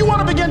 if you want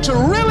to begin to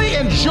really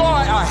enjoy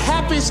a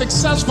happy,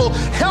 successful,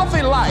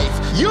 healthy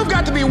life, you've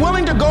got to be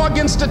willing to go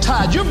against the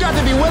tide. You've got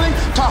to be willing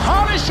to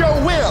harness your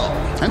will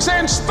and say,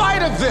 in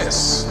spite of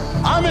this,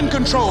 I'm in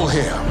control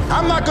here.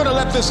 I'm not going to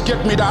let this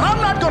get me down.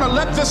 I'm not going to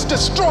let this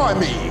destroy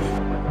me.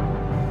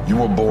 You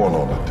were born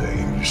on a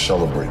day and you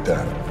celebrate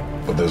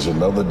that, but there's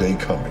another day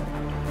coming.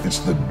 It's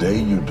the day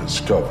you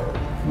discover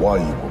why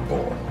you were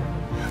born.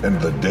 And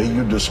the day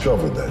you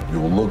discover that,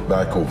 you'll look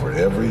back over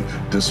every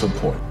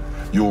disappointment.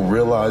 You'll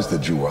realize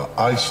that you were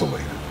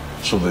isolated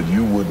so that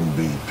you wouldn't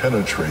be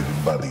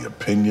penetrated by the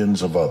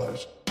opinions of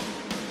others.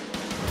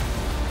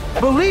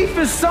 Belief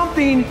is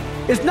something,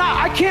 it's not,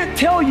 I can't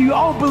tell you,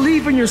 oh,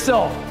 believe in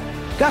yourself.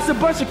 That's a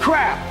bunch of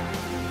crap.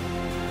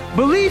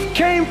 Belief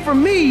came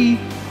from me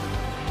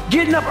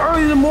getting up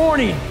early in the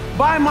morning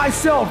by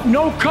myself,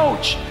 no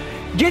coach,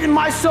 getting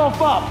myself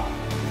up,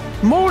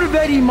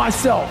 motivating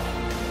myself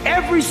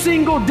every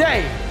single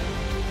day.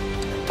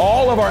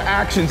 All of our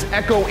actions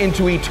echo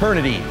into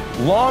eternity.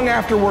 Long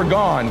after we're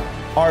gone,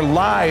 our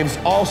lives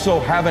also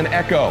have an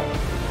echo.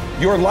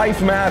 Your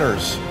life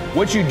matters.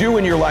 What you do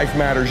in your life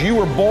matters. You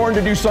were born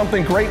to do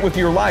something great with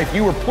your life.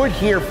 You were put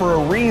here for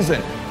a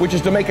reason, which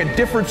is to make a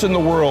difference in the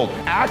world.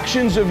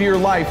 Actions of your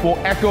life will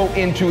echo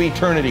into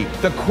eternity.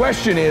 The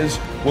question is,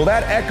 will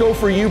that echo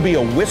for you be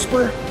a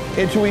whisper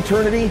into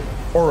eternity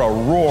or a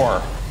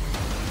roar?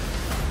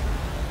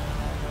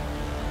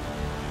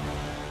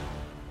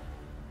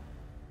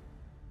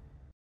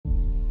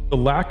 The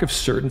lack of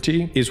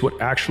certainty is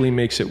what actually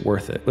makes it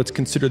worth it. Let's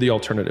consider the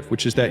alternative,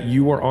 which is that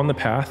you are on the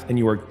path and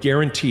you are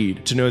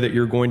guaranteed to know that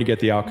you're going to get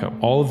the outcome.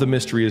 All of the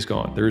mystery is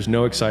gone. There is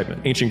no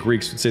excitement. Ancient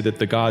Greeks would say that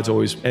the gods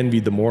always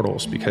envied the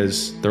mortals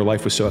because their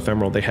life was so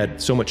ephemeral. They had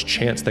so much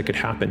chance that could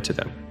happen to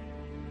them.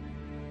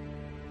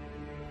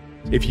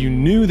 If you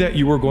knew that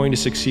you were going to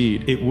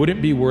succeed, it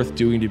wouldn't be worth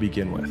doing to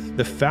begin with.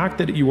 The fact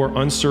that you are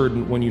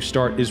uncertain when you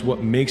start is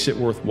what makes it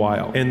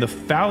worthwhile. And the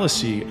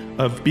fallacy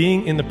of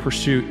being in the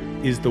pursuit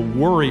is the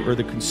worry or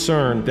the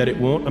concern that it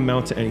won't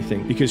amount to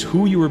anything, because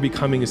who you are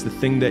becoming is the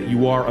thing that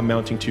you are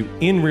amounting to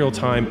in real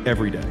time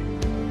every day.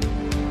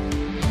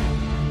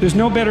 There's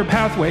no better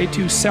pathway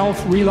to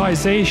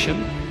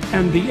self-realization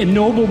and the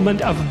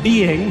ennoblement of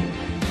being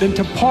than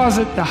to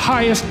posit the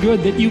highest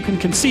good that you can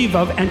conceive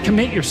of and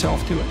commit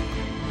yourself to it.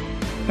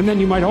 And then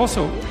you might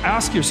also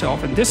ask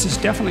yourself, and this is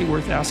definitely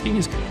worth asking,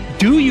 is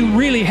do you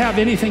really have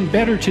anything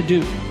better to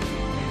do?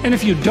 And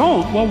if you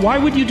don't, well, why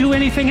would you do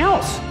anything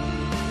else?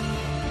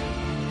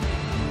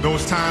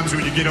 Those times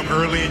when you get up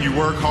early and you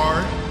work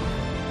hard,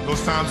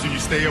 those times when you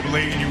stay up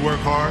late and you work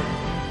hard,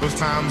 those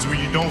times when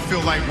you don't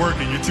feel like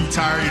working, you're too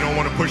tired, you don't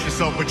want to push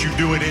yourself, but you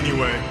do it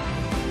anyway.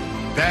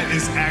 That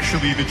is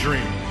actually the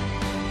dream.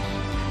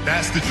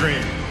 That's the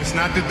dream. It's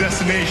not the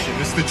destination,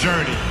 it's the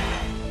journey.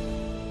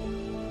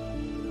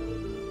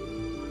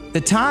 The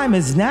time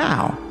is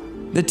now.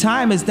 The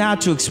time is now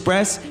to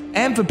express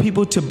and for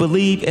people to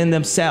believe in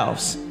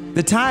themselves.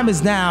 The time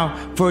is now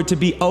for it to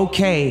be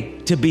okay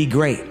to be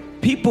great.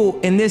 People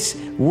in this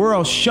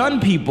world shun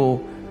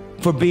people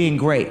for being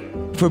great,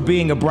 for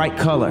being a bright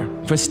color,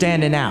 for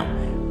standing out.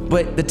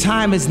 But the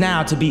time is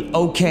now to be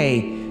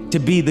okay to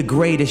be the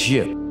greatest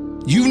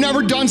you. You've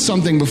never done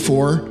something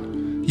before.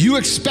 You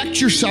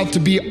expect yourself to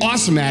be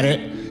awesome at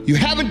it. You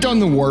haven't done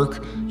the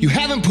work. You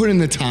haven't put in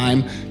the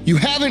time. You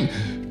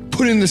haven't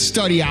put in the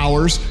study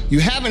hours.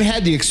 You haven't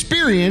had the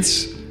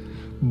experience,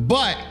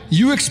 but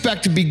you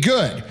expect to be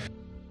good.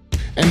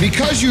 And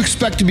because you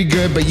expect to be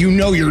good, but you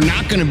know you're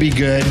not going to be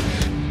good,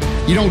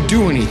 you don't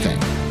do anything.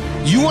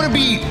 You want to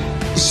be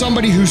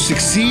somebody who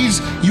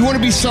succeeds. You want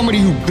to be somebody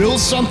who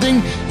builds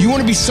something. You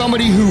want to be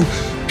somebody who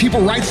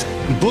people write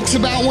books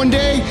about one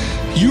day.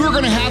 You are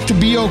going to have to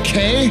be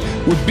okay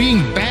with being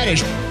bad at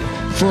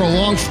for a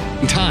long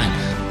time.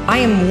 I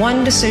am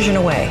one decision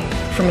away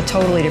from a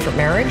totally different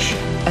marriage,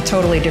 a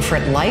totally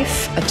different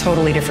life, a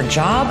totally different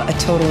job, a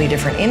totally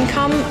different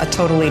income, a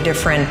totally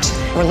different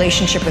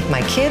relationship with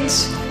my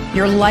kids.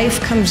 Your life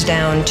comes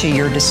down to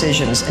your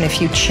decisions, and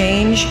if you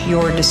change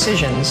your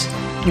decisions,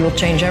 you will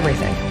change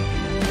everything.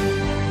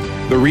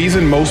 The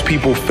reason most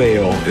people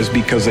fail is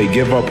because they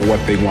give up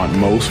what they want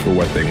most for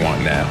what they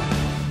want now.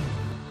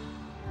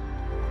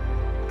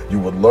 You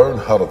would learn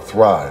how to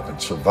thrive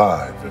and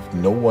survive if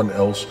no one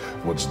else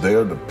was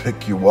there to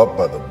pick you up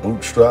by the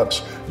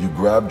bootstraps. You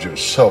grabbed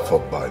yourself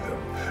up by them.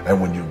 And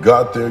when you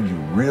got there, you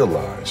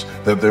realized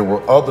that there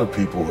were other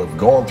people who have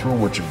gone through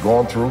what you've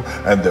gone through,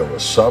 and there are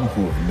some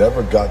who have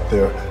never got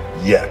there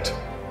yet.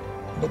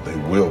 But they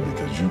will,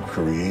 because you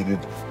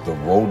created the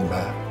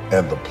roadmap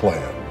and the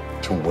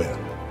plan to win.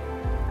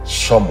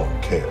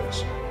 Someone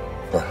cares.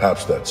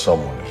 Perhaps that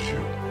someone is you.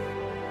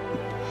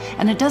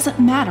 And it doesn't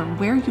matter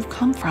where you've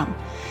come from.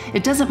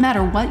 It doesn't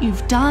matter what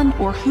you've done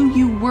or who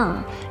you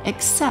were,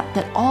 except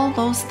that all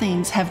those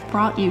things have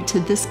brought you to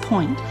this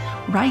point,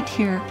 right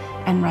here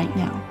and right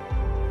now.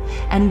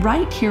 And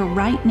right here,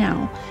 right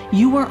now,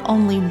 you are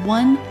only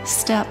one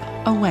step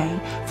away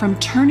from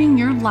turning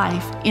your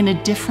life in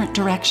a different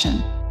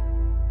direction.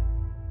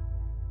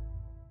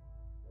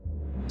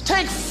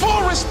 Take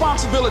full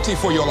responsibility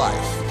for your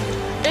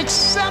life.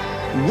 Accept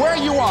where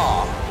you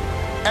are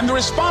and the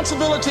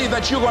responsibility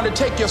that you're going to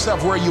take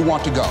yourself where you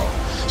want to go.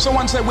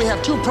 Someone said we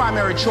have two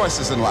primary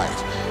choices in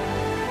life.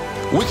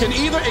 We can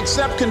either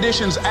accept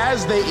conditions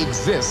as they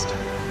exist,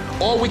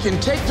 or we can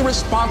take the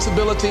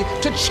responsibility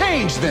to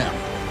change them.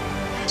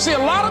 See, a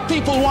lot of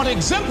people want to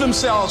exempt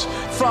themselves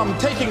from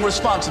taking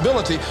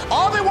responsibility.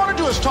 All they want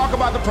to do is talk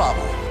about the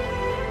problem.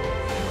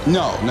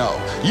 No.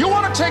 You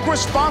want to take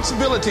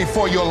responsibility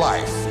for your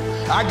life.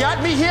 I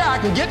got me here, I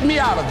can get me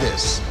out of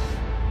this.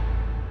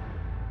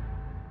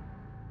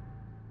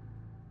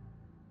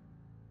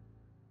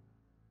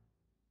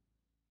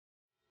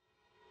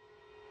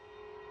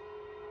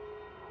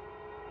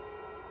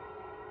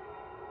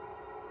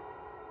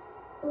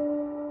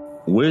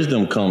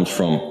 Wisdom comes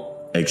from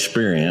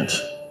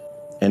experience,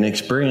 and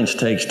experience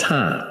takes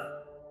time.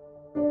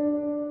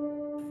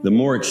 The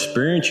more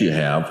experience you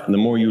have, the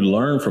more you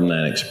learn from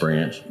that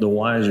experience, the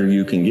wiser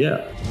you can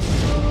get.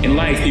 In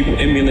life, people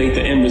emulate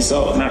the end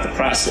result, not the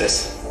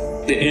process.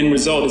 The end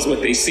result is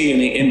what they see, and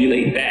they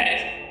emulate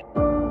that.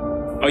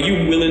 Are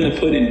you willing to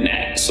put in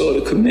that sort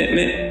of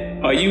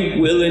commitment? Are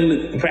you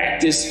willing to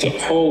practice the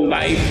whole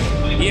life?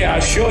 Yeah,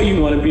 sure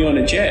you want to be on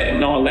a jet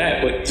and all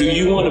that, but do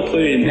you want to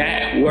put in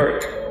that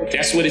work?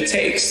 That's what it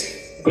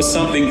takes for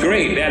something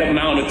great, that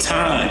amount of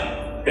time,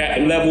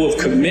 that level of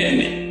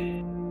commitment.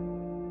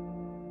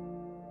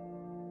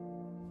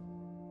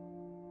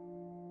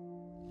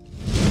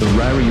 The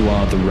rarer you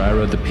are, the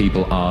rarer the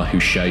people are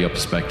who share your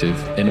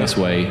perspective. In this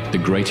way, the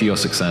greater your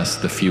success,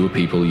 the fewer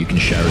people you can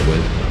share it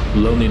with.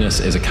 Loneliness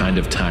is a kind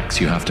of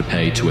tax you have to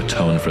pay to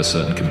atone for a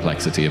certain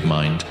complexity of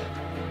mind.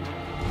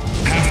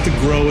 To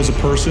grow as a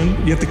person,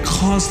 you have to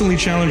constantly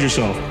challenge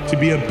yourself to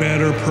be a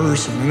better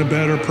person and a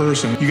better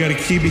person. You got to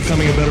keep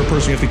becoming a better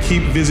person. You have to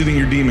keep visiting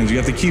your demons. You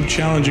have to keep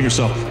challenging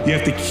yourself. You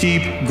have to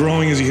keep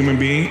growing as a human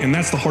being, and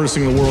that's the hardest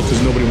thing in the world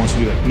because nobody wants to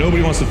do that.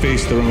 Nobody wants to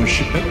face their own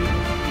shit.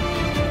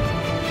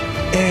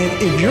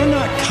 And if you're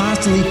not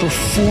constantly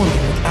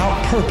performing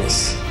without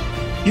purpose,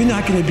 you're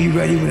not going to be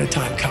ready when the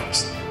time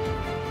comes.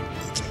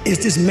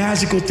 It's this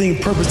magical thing,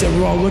 purpose, that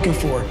we're all looking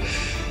for.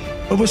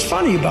 But what's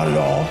funny about it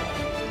all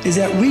is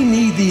that we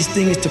need these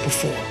things to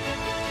perform.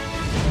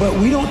 But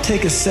we don't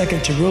take a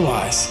second to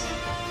realize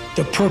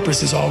the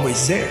purpose is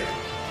always there.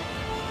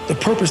 The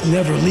purpose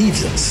never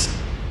leaves us,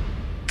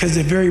 because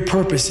the very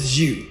purpose is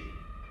you.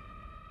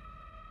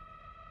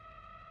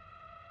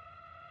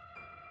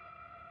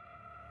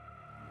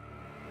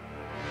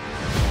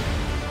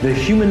 The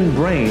human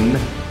brain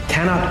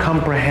cannot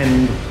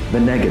comprehend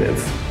the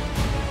negative.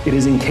 It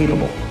is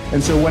incapable.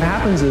 And so what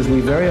happens is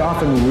we very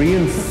often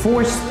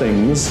reinforce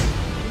things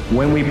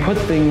when we put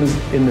things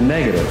in the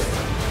negative,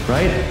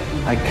 right?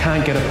 I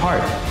can't get a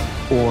part,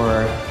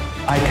 or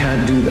I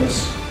can't do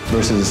this,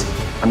 versus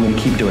I'm going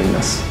to keep doing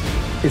this.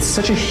 It's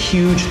such a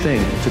huge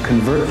thing to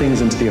convert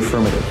things into the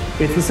affirmative.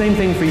 It's the same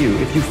thing for you.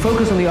 If you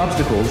focus on the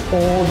obstacles,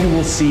 all you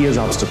will see is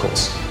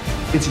obstacles.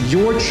 It's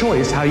your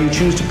choice how you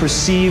choose to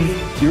perceive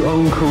your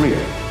own career.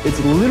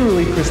 It's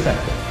literally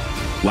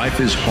perspective.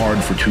 Life is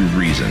hard for two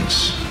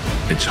reasons.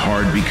 It's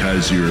hard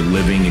because you're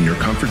living in your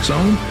comfort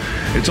zone.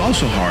 It's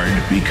also hard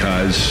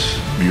because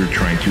you're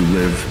trying to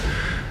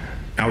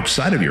live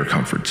outside of your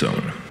comfort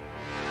zone.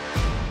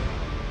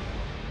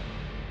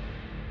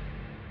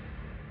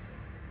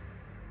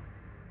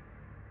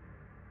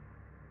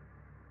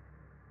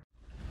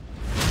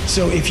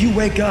 So if you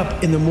wake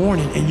up in the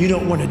morning and you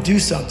don't want to do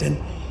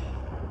something,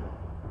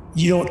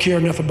 you don't care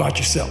enough about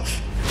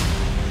yourself.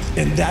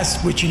 And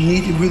that's what you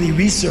need to really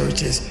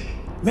research is,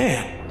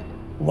 man,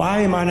 why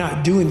am I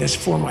not doing this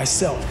for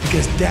myself?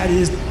 Because that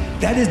is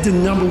the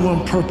number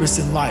one purpose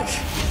in life,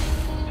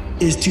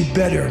 is to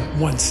better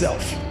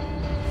oneself.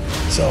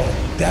 So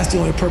that's the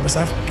only purpose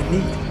I fucking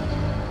need.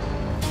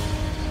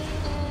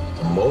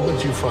 The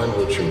moment you find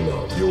what you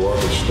love, you'll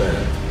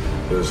understand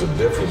there's a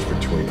difference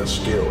between a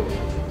skill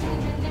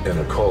and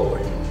a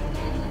calling.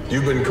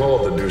 You've been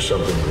called to do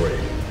something great.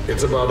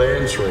 It's about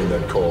answering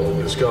that call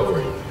and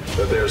discovering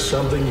that there's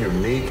something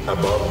unique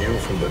about you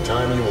from the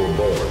time you were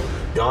born.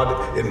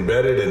 God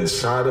embedded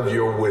inside of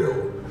your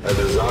will a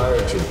desire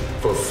to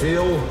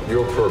fulfill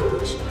your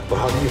purpose. But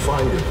how do you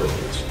find your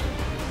purpose?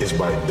 It's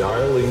by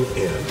dialing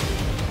in,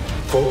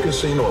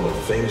 focusing on the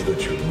things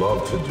that you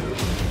love to do.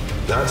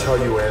 That's how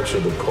you answer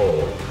the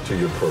call to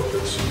your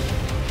purpose.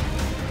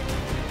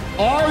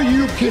 Are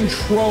you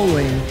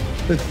controlling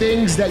the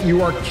things that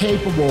you are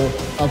capable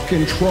of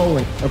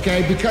controlling,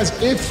 okay?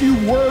 Because if you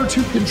were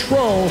to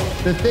control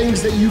the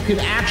things that you can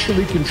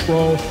actually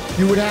control,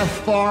 you would have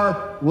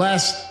far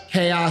less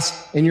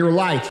chaos in your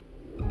life.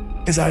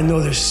 Because I know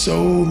there's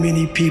so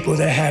many people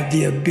that have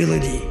the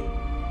ability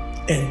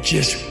and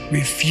just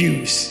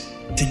refuse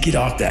to get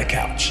off that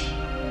couch.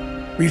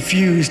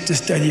 Refuse to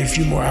study a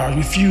few more hours,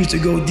 refuse to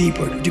go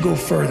deeper, to go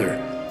further.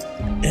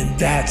 And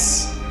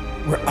that's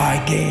where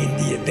I gain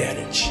the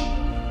advantage.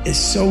 It's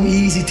so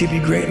easy to be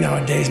great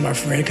nowadays, my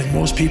friend, because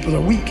most people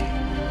are weak.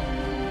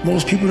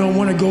 Most people don't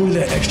want to go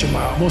that extra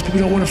mile. Most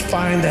people don't want to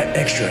find that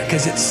extra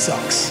because it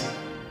sucks.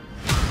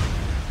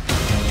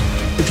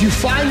 If you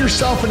find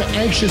yourself in an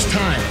anxious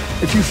time,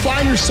 if you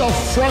find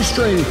yourself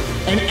frustrated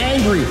and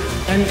angry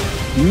and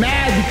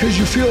mad because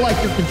you feel like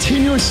you're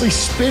continuously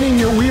spinning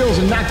your wheels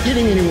and not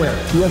getting anywhere,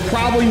 you are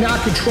probably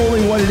not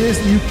controlling what it is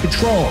that you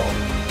control.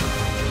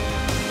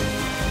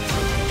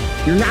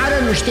 You're not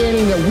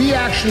understanding that we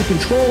actually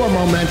control our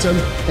momentum,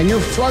 and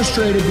you're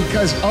frustrated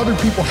because other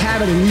people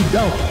have it and you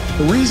don't.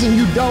 The reason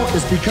you don't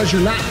is because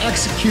you're not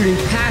executing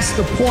past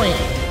the point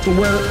to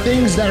where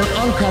things that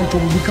are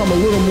uncomfortable become a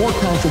little more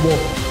comfortable.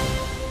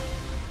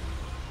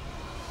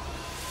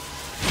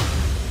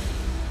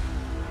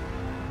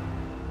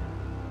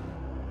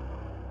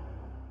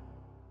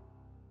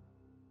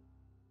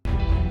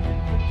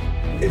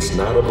 It's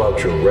not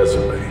about your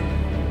resume.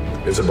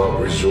 It's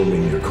about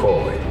resuming your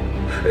calling.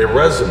 A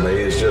resume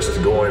is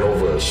just going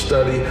over a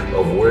study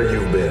of where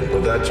you've been,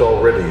 but that's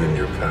already in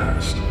your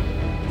past.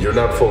 You're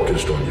not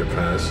focused on your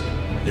past.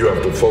 You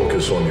have to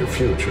focus on your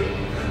future.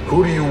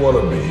 Who do you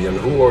want to be, and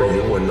who are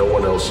you when no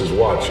one else is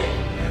watching?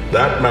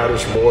 That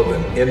matters more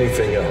than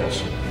anything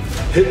else.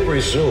 Hit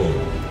resume.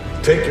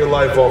 Take your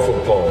life off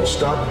of pause.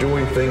 Stop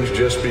doing things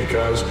just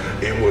because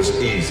it was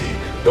easy.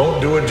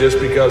 Don't do it just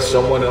because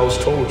someone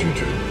else told you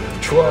to.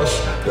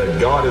 Trust that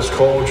God has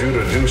called you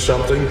to do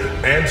something,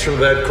 answer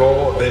that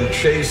call, then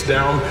chase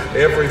down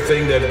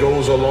everything that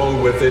goes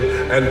along with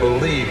it, and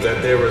believe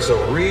that there is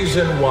a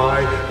reason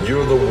why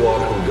you're the one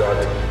who got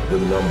the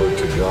number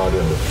to God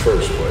in the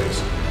first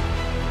place.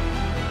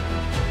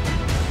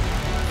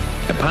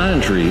 A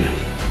pine tree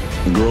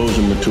grows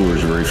and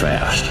matures very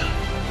fast.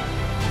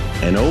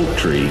 An oak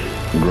tree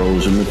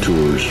grows and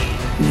matures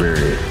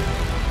very,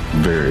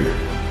 very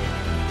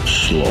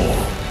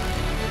slow.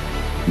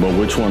 But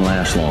which one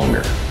lasts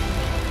longer?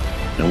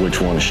 And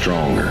which one is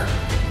stronger?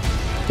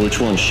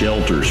 Which one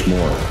shelters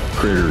more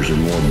critters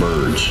and more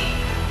birds?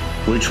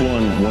 Which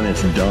one, when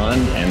it's done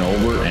and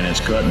over and it's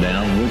cut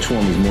down, which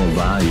one is more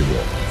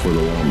valuable for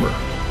the lumber?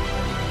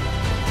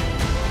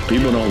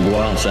 People don't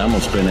go out and say, I'm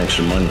going to spend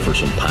extra money for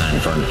some pine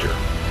furniture.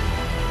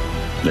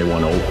 They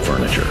want oak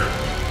furniture.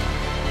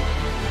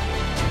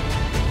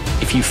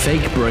 If you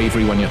fake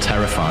bravery when you're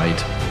terrified,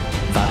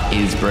 that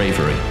is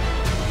bravery.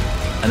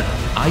 And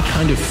I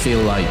kind of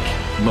feel like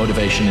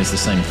motivation is the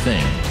same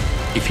thing.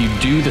 If you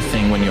do the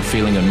thing when you're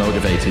feeling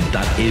unmotivated,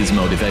 that is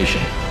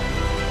motivation.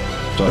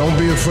 Don't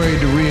be afraid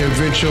to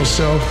reinvent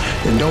yourself,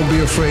 and don't be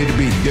afraid to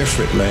be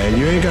different, man.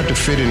 You ain't got to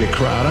fit in the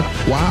crowd.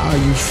 Why are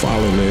you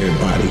following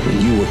everybody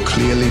when you were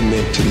clearly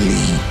meant to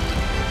lead?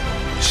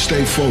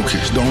 Stay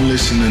focused. Don't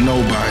listen to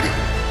nobody.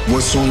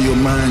 What's on your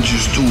mind,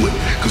 just do it.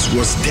 Because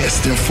what's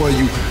destined for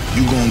you,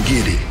 you gonna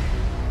get it.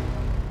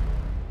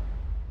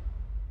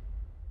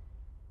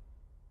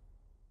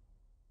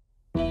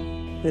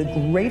 The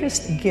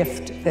greatest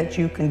gift that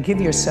you can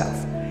give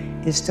yourself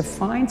is to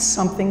find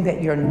something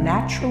that you're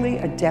naturally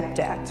adept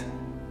at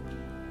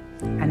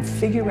and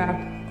figure out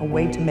a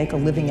way to make a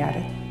living at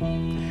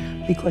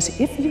it. Because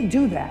if you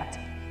do that,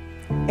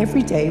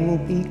 every day will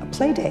be a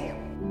play day.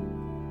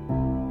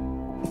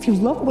 If you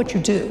love what you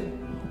do,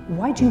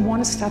 why do you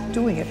want to stop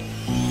doing it?